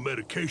condition with some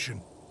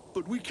medication,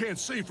 but we can't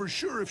say for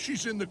sure if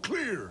she's in the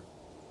clear.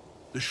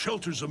 The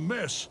shelter's a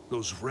mess.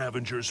 Those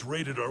Ravengers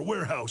raided our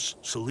warehouse.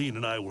 Celine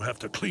and I will have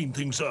to clean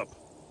things up.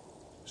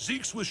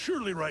 Zeke's with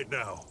Shirley right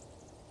now.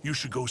 You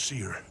should go see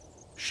her.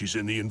 She's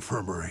in the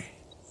infirmary.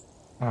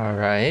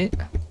 Alright.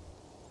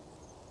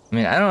 I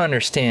mean, I don't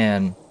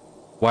understand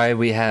why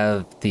we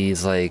have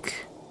these,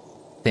 like,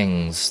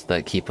 things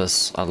that keep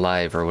us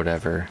alive or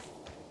whatever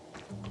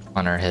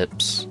on our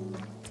hips.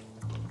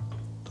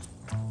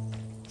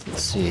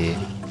 Let's see.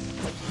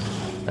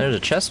 There's a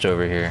chest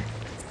over here.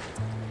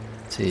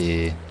 Let's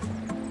see.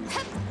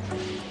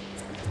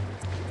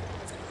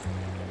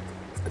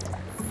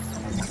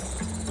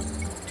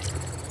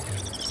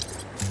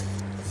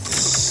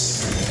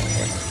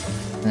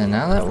 And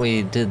now that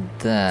we did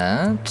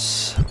that,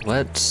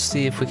 let's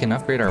see if we can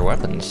upgrade our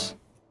weapons.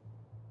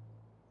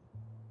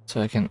 So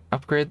I can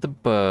upgrade the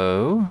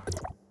bow.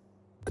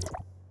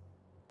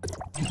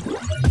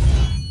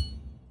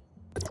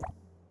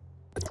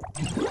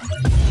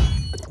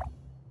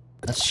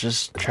 Let's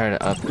just try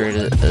to upgrade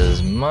it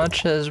as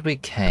much as we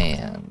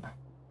can.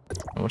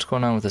 What's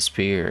going on with the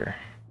spear?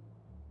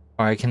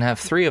 Oh, I can have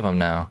 3 of them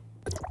now.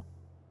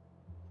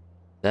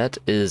 That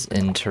is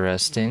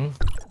interesting.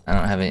 I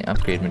don't have any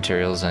upgrade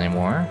materials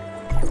anymore.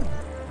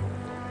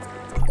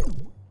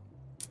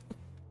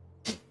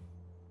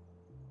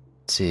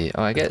 Let's see.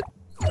 Oh, I get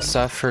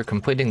stuff for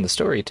completing the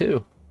story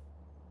too.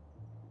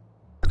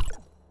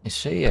 I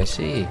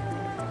see.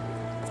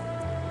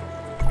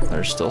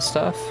 There's still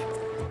stuff.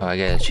 Oh, I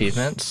get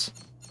achievements.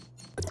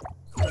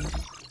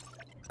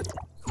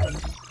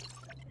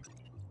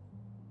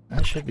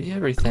 That should be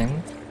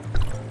everything.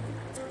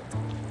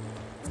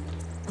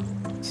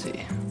 Let's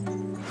see.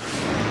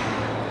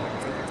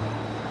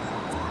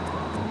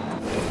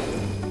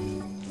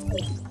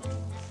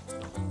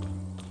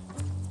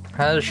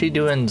 How's she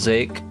doing,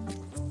 Zeke?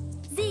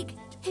 Zeke,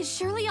 is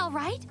Shirley all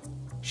right?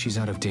 She's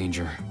out of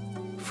danger.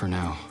 For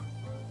now.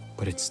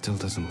 But it still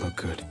doesn't look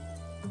good.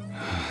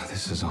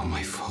 This is all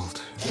my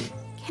fault.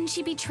 Can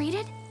she be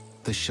treated?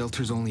 The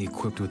shelter's only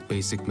equipped with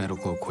basic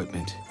medical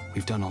equipment.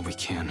 We've done all we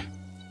can.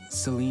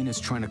 Celine is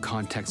trying to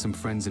contact some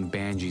friends in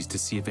Banshees to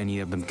see if any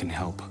of them can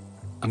help.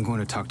 I'm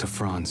going to talk to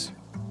Franz.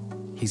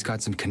 He's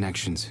got some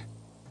connections.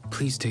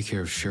 Please take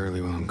care of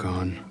Shirley while I'm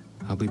gone.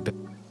 I'll be back.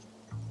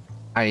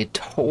 I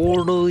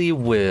totally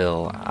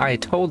will. I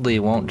totally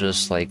won't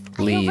just, like,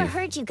 I leave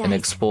overheard you and guys.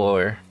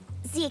 explore.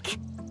 Zeke,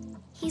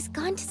 he's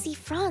gone to see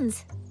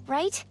Franz,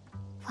 right?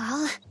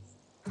 Well,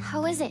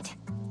 how is it?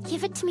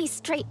 Give it to me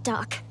straight,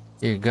 Doc.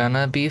 You're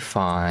gonna be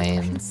fine.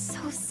 I'm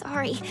so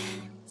sorry.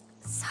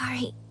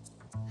 Sorry.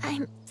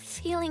 I'm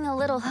feeling a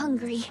little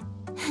hungry.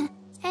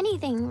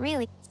 Anything,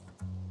 really.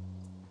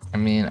 I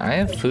mean, I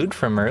have food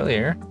from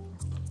earlier.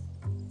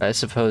 I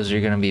suppose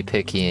you're gonna be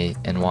picky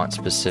and want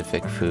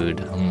specific food.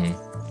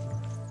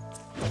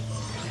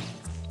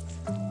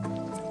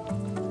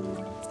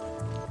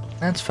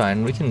 That's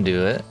fine, we can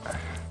do it.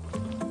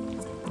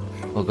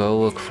 We'll go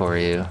look for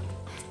you.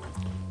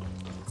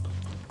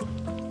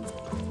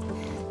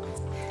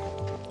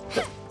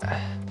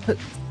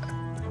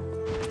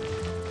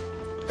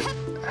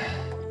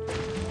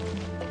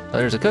 Oh,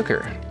 there's a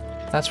cooker.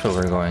 That's what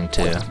we're going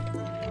to.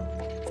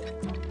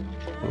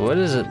 What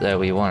is it that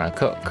we want to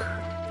cook?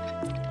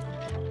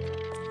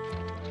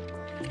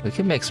 We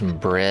can make some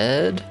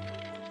bread.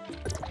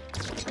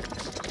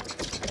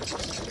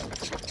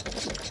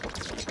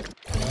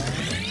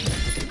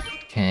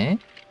 Okay.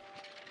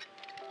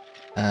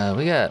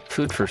 We got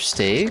food for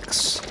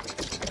steaks.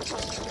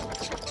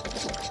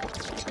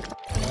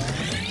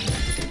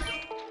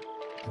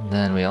 And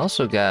then we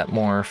also got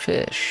more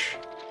fish.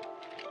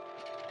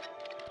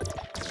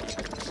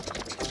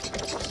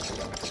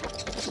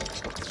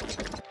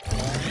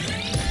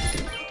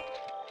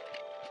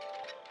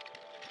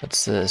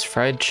 What's this?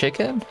 Fried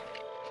chicken?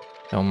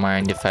 Don't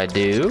mind if I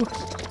do.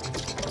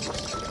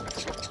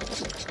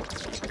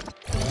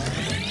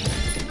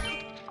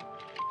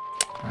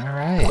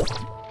 Alright.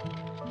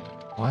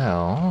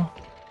 Well...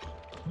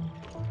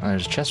 Oh,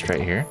 there's a chest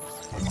right here.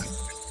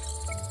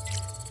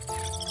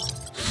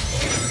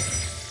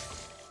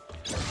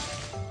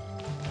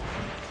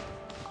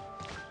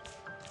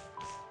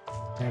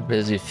 They're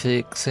busy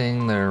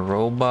fixing their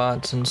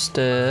robots and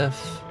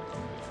stuff.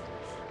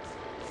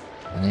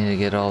 I need to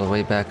get all the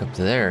way back up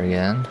there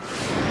again.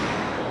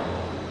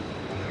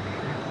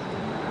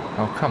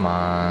 Oh, come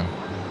on.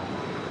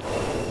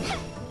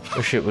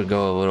 Wish it would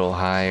go a little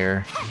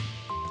higher.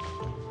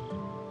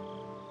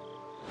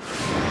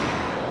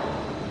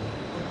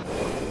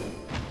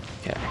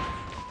 Okay.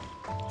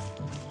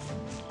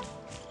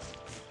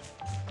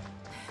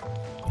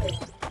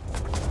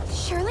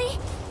 Shirley?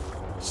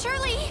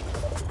 Shirley!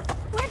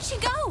 Where'd she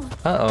go?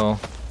 Uh-oh.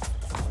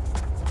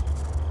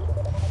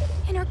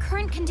 In her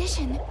current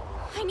condition,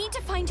 I need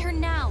to find her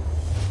now.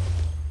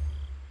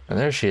 Oh,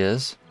 there she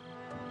is.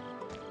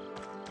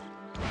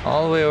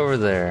 All the way over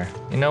there.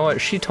 You know what?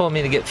 She told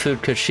me to get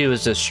food because she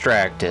was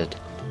distracted.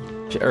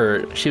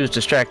 Or, she was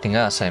distracting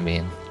us, I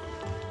mean.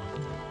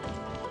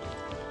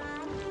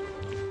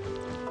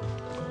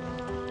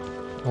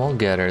 We'll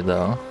get her,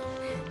 though.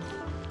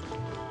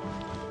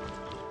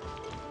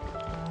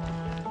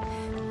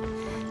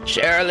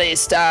 Shirley,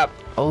 stop!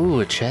 Oh,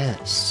 a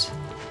chest.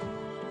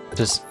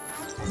 Just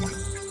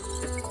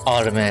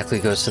automatically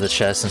goes to the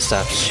chest and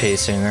stops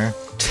chasing her.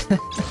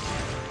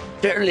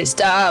 Shirley,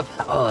 stop!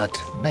 Oh,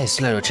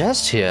 nice little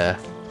chest here.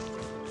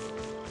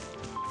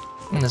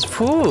 And there's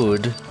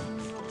food.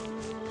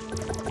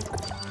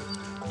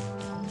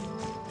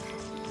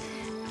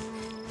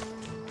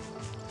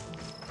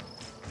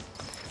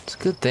 It's a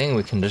good thing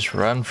we can just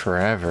run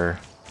forever.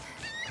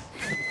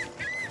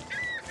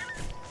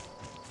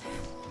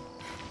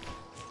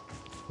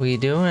 What are you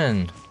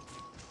doing?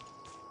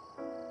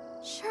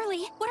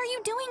 Shirley, what are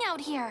you doing out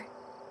here?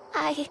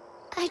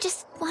 I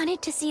just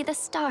wanted to see the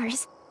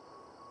stars.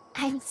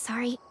 I'm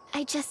sorry.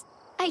 I just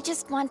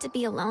want to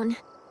be alone.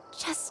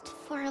 Just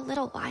for a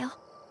little while.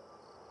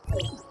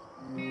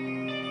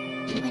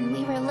 When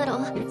we were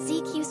little,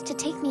 Zeke used to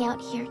take me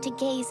out here to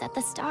gaze at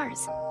the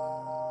stars.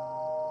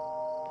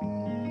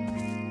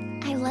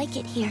 I like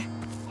it here.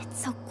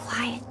 It's so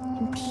quiet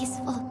and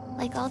peaceful,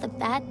 like all the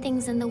bad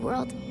things in the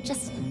world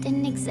just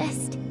didn't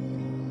exist.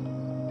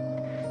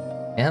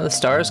 Yeah, the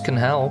stars can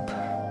help.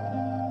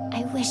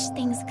 I wish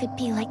things could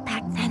be like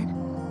back then.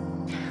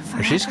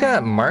 She's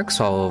Forever. got marks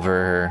all over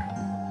her.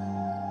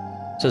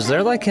 So is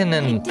there like an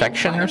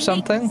infection or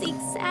something? Zeke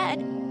sad.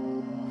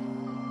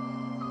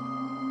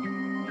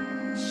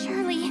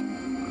 Shirley,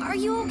 are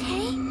you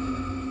okay?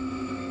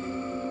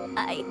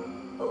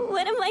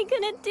 What am I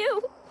gonna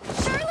do?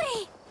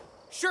 Shirley!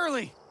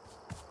 Shirley!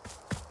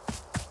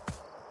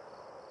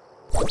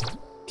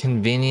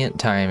 Convenient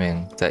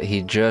timing that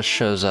he just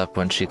shows up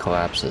when she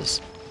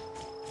collapses.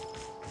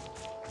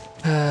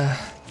 Now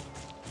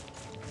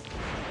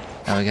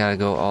we gotta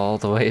go all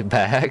the way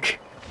back.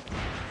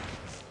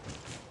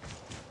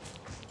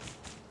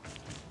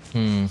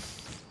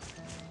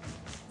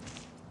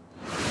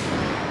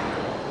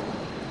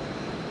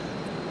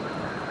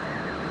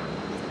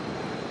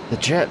 The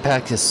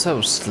jetpack is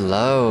so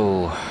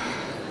slow.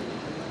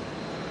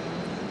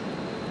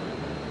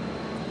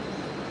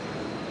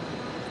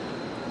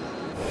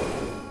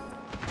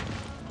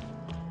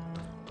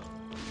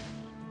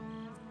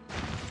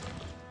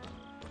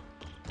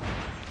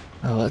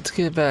 Oh, let's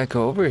get back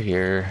over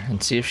here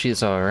and see if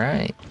she's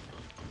alright.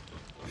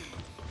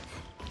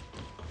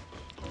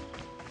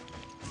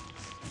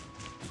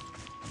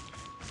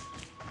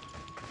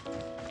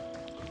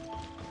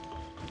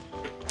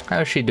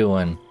 How's she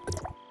doing?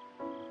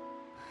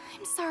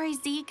 I'm sorry,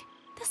 Zeke.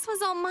 This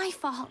was all my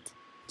fault.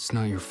 It's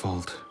not your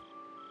fault.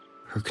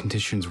 Her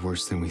condition's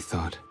worse than we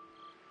thought.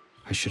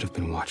 I should have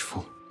been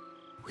watchful.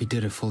 We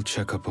did a full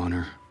checkup on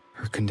her.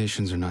 Her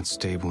conditions are not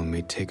stable and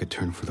may take a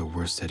turn for the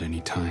worst at any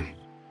time.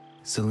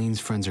 Celine's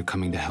friends are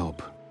coming to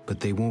help,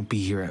 but they won't be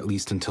here at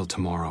least until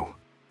tomorrow.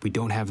 We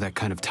don't have that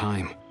kind of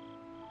time.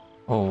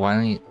 Well, why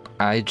don't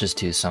I just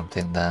do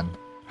something then?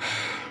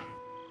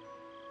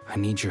 I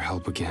need your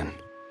help again.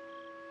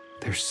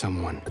 There's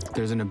someone.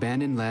 There's an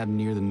abandoned lab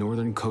near the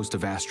northern coast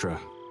of Astra.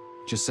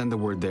 Just send the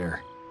word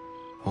there.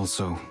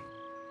 Also,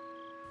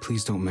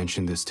 please don't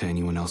mention this to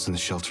anyone else in the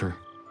shelter.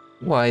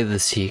 Why the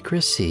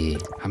secrecy?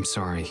 I'm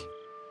sorry.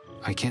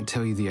 I can't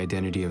tell you the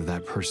identity of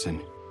that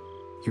person.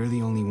 You're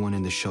the only one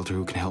in the shelter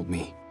who can help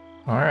me.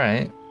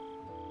 Alright.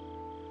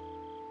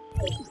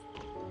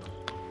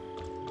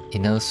 He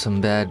knows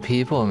some bad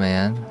people,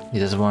 man. He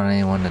doesn't want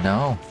anyone to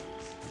know.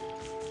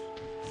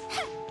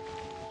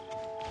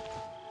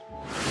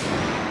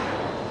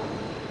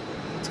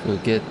 Let's go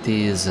get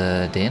these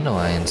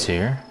dandelions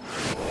here.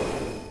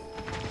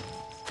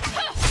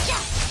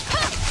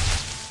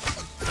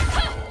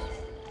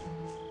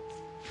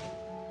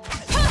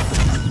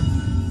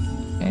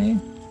 Okay.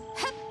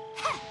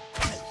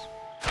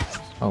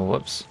 Oh,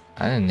 whoops.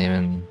 I didn't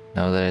even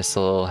know that I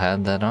still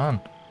had that on.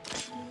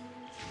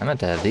 I meant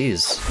to have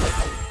these.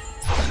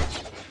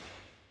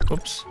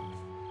 Oops.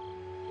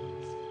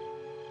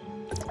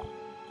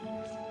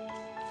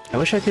 I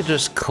wish I could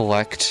just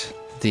collect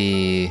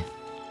the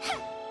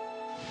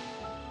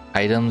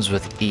items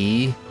with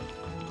E,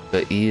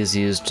 but E is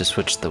used to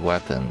switch the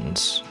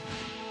weapons.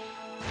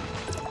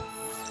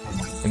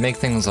 It'd make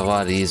things a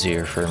lot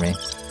easier for me.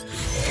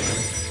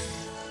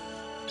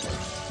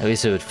 At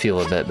least it would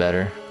feel a bit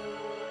better.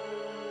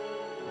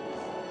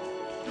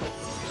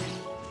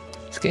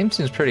 This game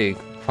seems pretty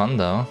fun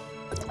though.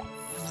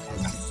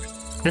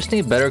 Just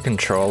need better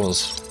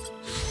controls.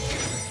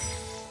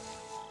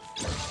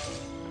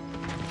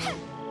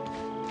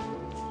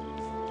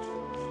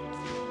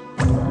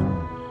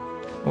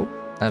 Oh,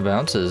 that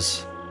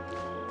bounces.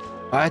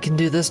 Oh, I can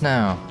do this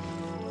now.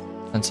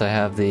 Since I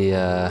have the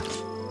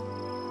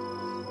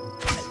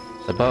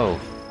bow.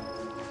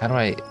 How do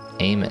I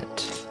aim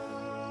it?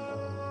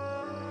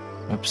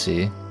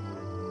 Oopsie.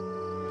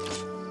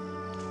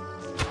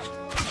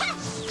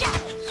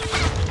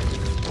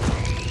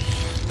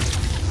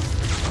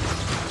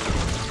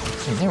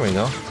 There we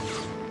go.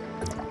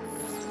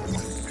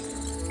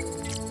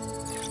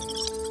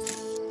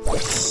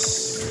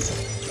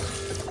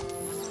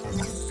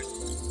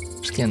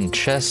 Just getting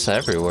chests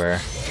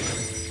everywhere.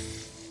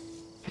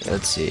 Okay,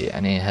 let's see. I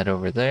need to head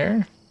over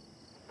there.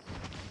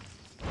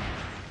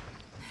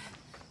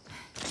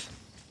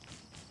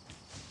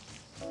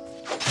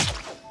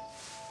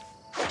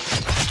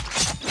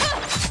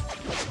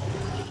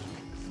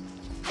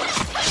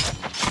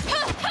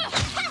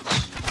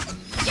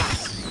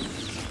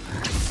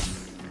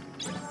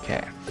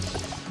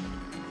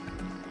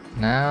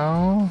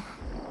 Now,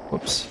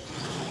 whoops.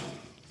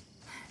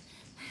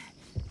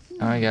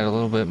 Now I got a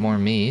little bit more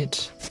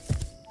meat.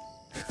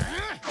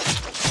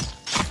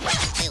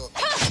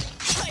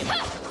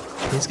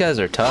 These guys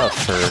are tough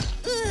for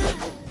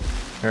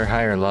their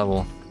higher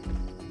level.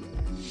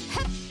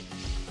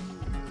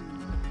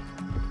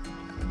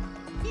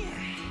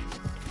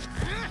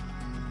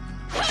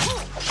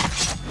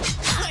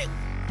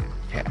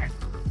 Okay.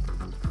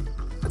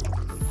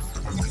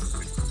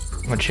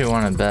 What you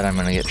want to bet I'm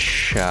gonna get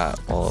shot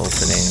while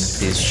opening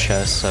these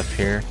chests up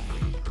here?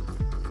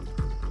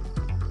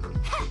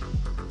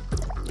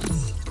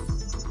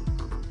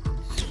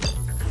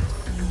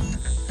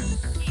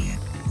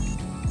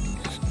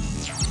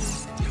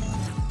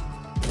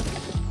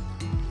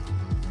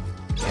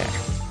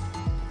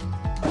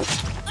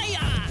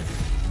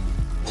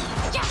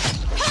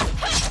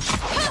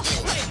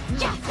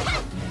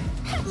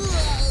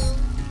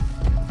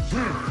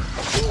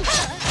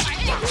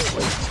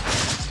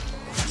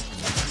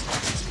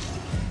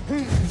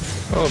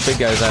 Oh, big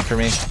guy's after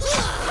me.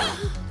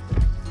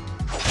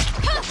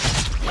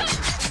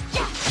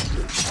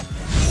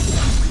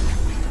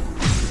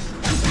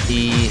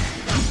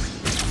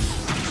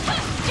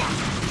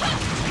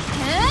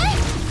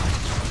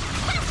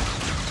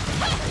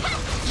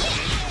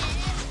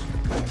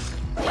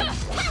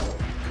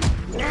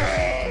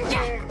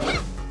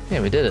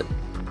 Yeah, we did it.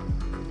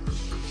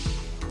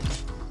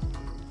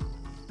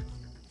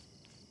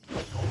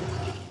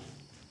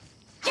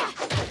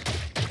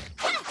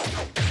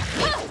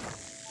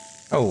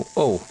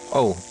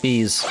 Oh,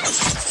 bees.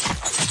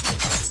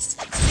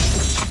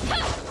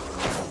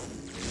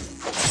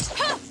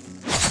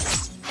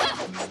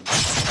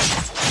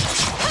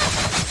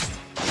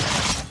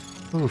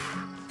 Oof.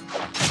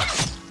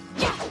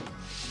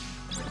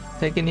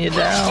 Taking you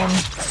down.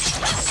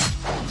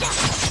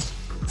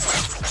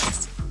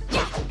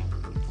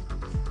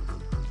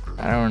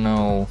 I don't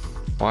know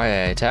why I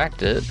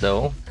attacked it,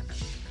 though.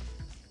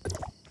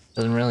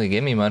 Doesn't really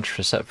give me much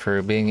except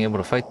for being able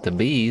to fight the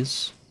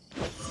bees.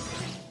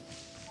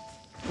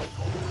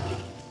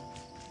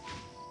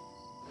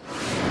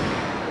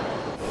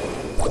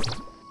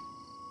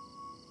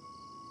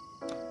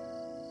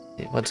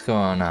 What's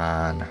going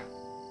on?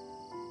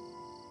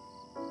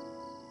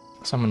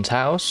 Someone's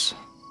house?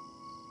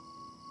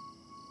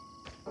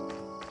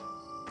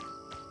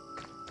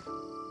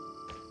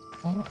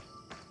 Oh.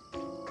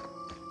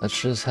 Let's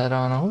just head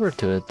on over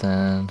to it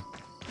then.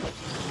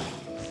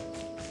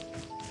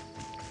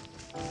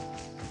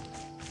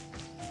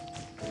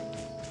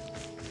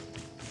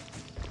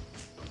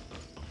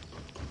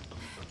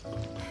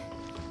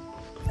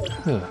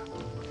 Huh.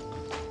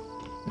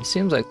 It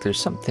seems like there's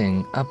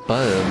something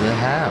above the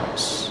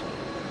house.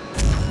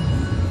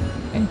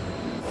 Okay.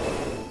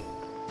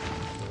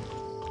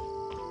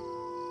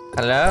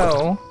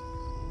 Hello?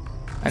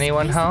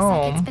 Anyone This looks like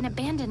home? it's been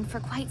abandoned for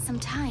quite some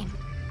time.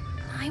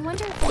 I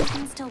wonder if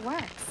anything still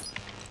works.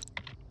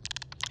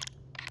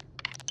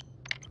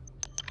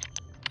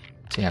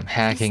 See, I'm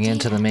hacking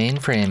into the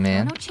mainframe,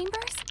 man. Chrono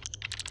chambers?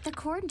 The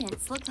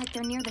coordinates look like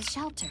they're near the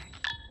shelter.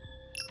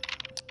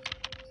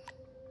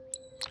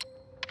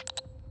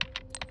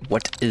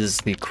 What is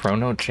the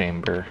chrono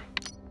chamber?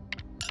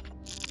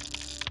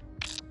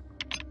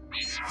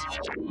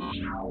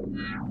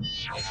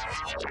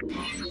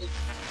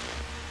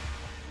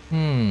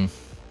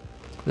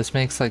 This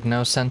makes like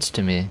no sense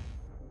to me.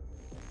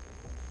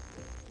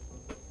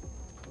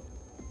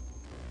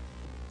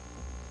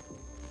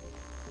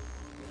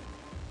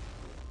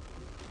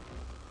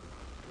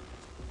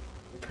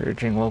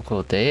 Purging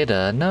local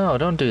data? No,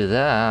 don't do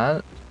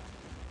that.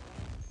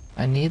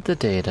 I need the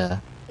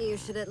data. You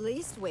should at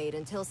least wait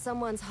until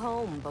someone's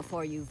home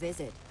before you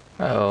visit.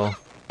 Uh-oh.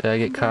 Did I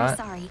get I'm caught?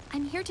 very sorry.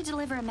 I'm here to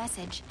deliver a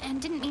message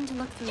and didn't mean to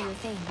look through your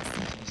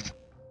things.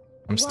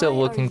 I'm still Why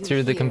are looking you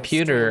through the here,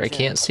 computer. I stranger?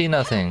 can't see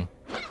nothing.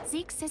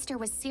 Zeke's sister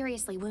was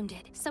seriously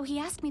wounded, so he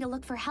asked me to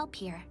look for help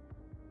here.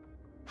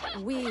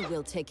 We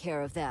will take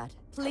care of that.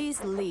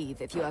 Please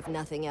leave if you have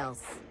nothing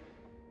else.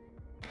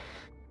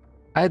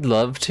 I'd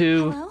love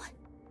to, Hello?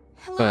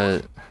 Hello?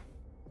 but...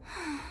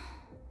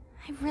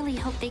 I really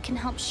hope they can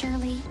help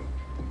Shirley.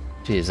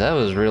 Geez, that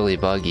was really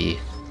buggy.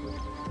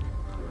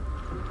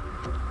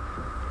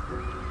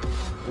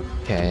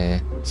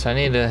 Okay, so I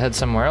need to head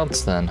somewhere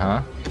else then,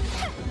 huh?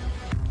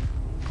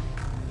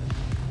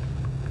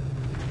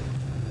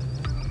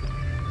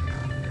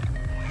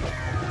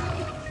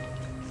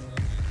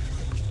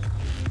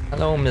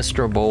 Hello,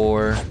 Mr.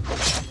 Boar.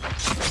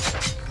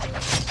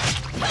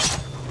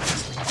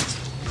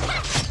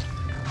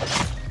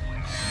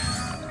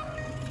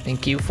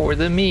 Thank you for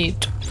the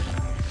meat.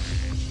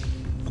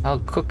 I'll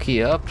cook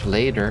you up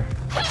later.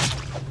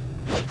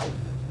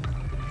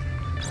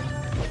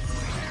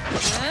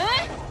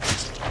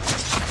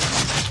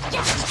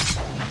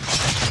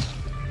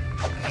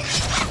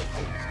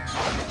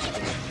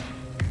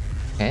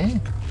 Okay.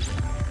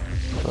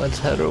 Let's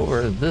head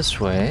over this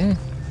way.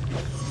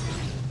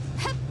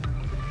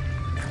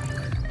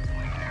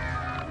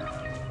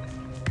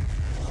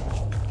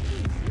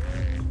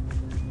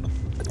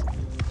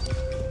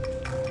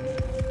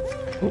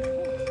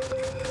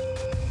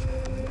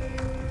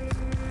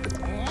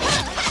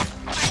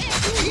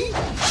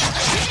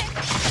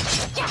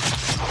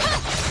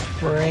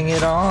 Bring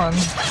it on.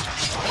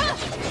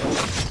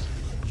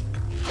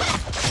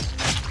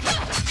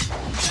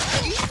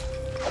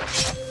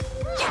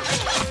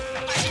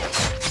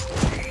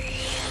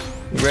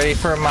 You ready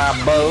for my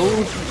bow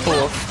full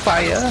of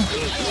fire?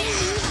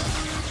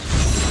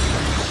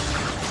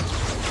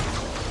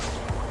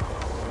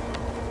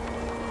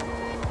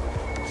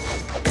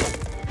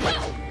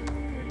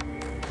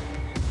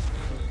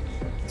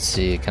 Let's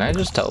see, can I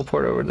just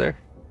teleport over there?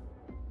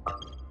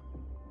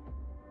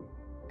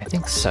 I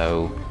think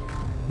so.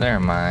 Never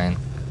mind.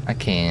 I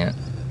can't.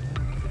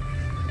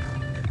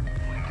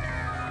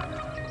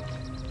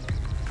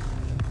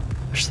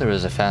 Wish there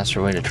was a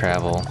faster way to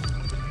travel.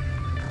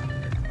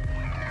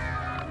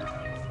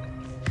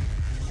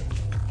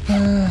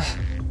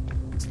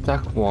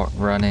 Stuck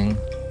walking.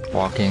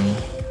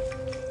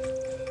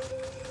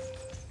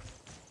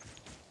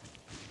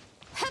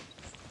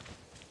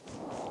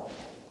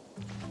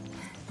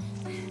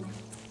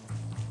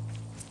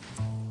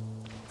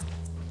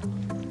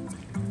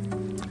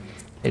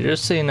 Hey,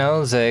 just so you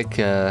know, Zach,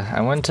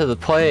 I went to the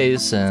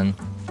place and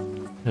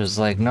there's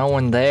like no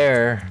one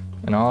there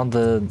and all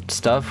the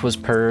stuff was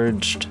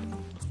purged.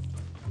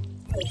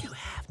 You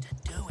have to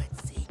do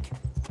it, Zeke.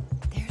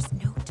 There's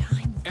no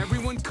time.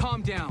 Everyone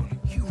calm down.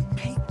 You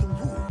make the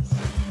rules.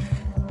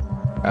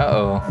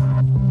 Uh-oh.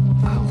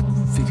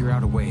 I'll figure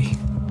out a way.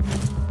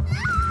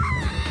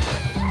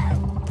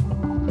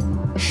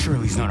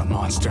 Shirley's not a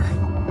monster.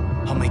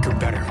 I'll make her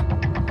better.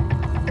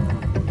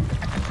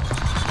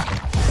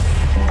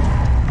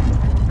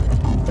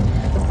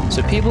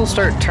 So people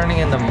start turning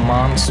into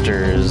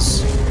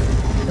monsters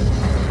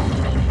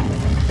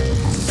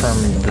from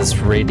this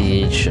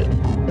radiation.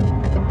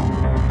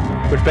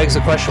 Which begs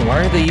the question,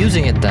 why are they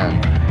using it then?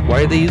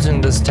 Why are they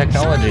using this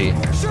technology?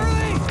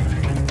 Shirley!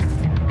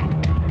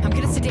 I'm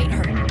gonna sedate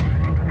her.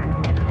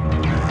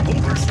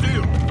 Hold her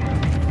still.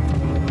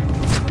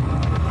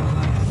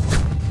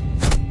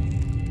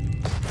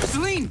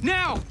 Celine,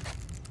 now!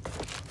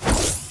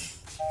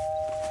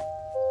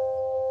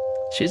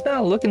 She's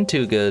not looking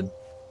too good.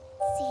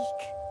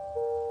 Zeke.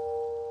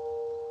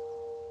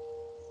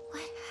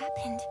 What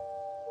happened?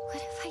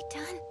 What have I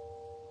done?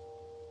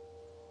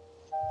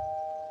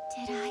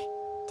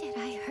 Did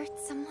I hurt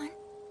someone?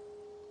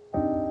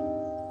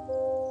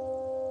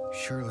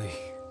 Shirley.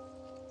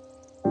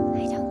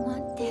 I don't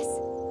want this.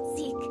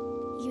 Zeke,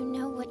 you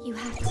know what you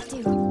have to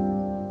do.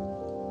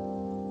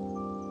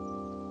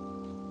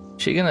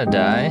 She gonna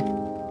die?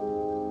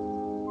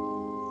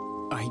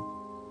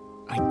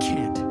 I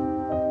can't.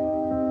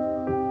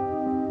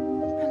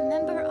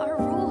 Remember our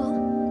rule.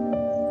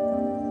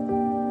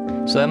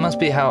 So that must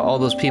be how all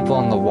those people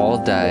on the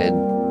wall died.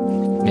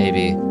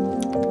 Maybe.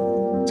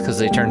 It's because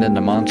they turned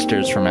into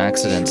monsters from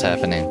accidents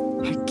happening.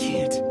 I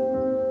can't.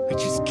 I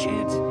just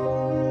can't.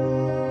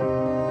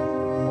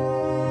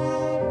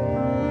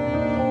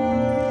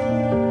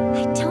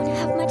 I don't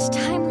have much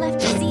time left,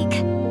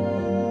 Zeke.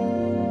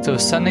 So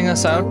sending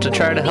us out to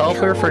try to help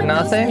her for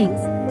nothing?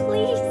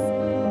 Please.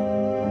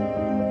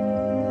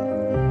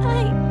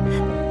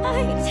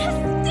 I just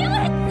do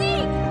it,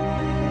 Zeke!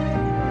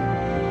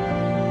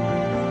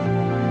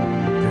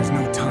 There's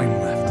no time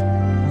left.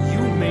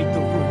 You made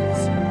the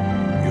rules.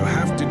 You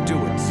have to do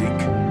it,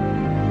 Zeke.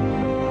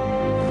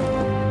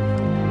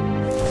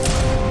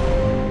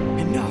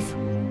 Enough.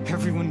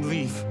 Everyone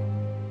leave.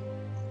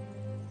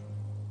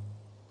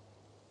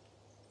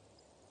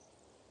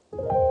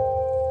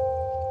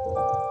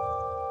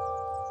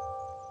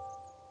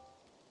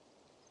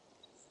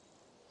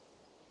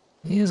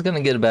 He's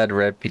gonna get a bad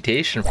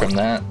reputation from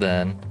that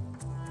then.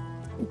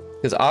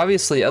 Because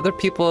obviously other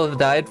people have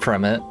died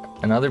from it,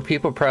 and other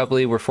people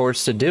probably were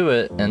forced to do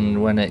it,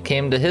 and when it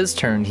came to his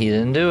turn, he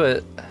didn't do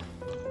it.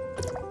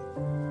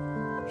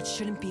 It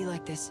shouldn't be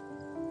like this.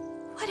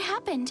 What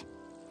happened?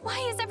 Why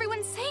is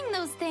everyone saying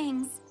those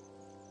things?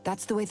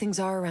 That's the way things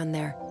are around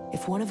there.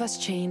 If one of us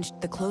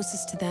changed, the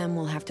closest to them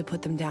will have to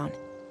put them down.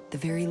 At the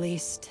very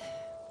least,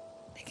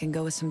 they can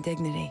go with some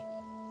dignity.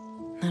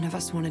 None of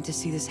us wanted to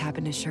see this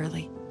happen to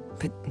Shirley.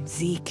 But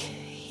Zeke,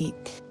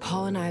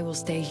 Paul and I will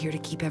stay here to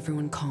keep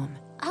everyone calm.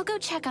 I'll go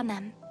check on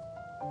them.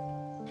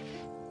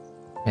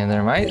 And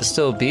there might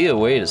still be a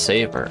way to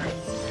save her.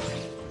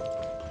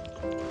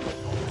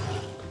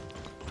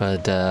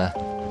 But,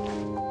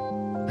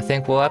 I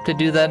think we'll have to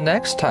do that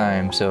next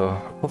time, so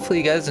hopefully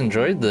you guys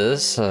enjoyed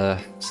this.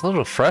 It's a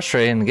little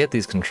frustrating to get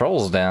these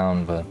controls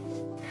down, but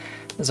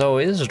as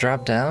always,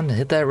 drop down and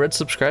hit that red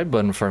subscribe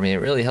button for me.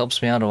 It really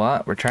helps me out a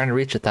lot. We're trying to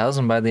reach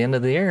 1,000 by the end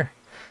of the year.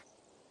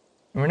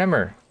 And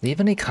remember, leave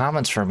any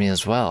comments for me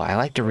as well. I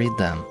like to read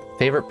them.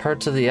 Favorite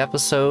parts of the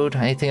episode,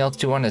 anything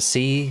else you want to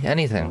see,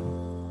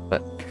 anything.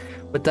 But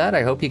with that,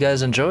 I hope you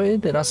guys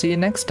enjoyed, and I'll see you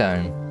next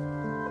time.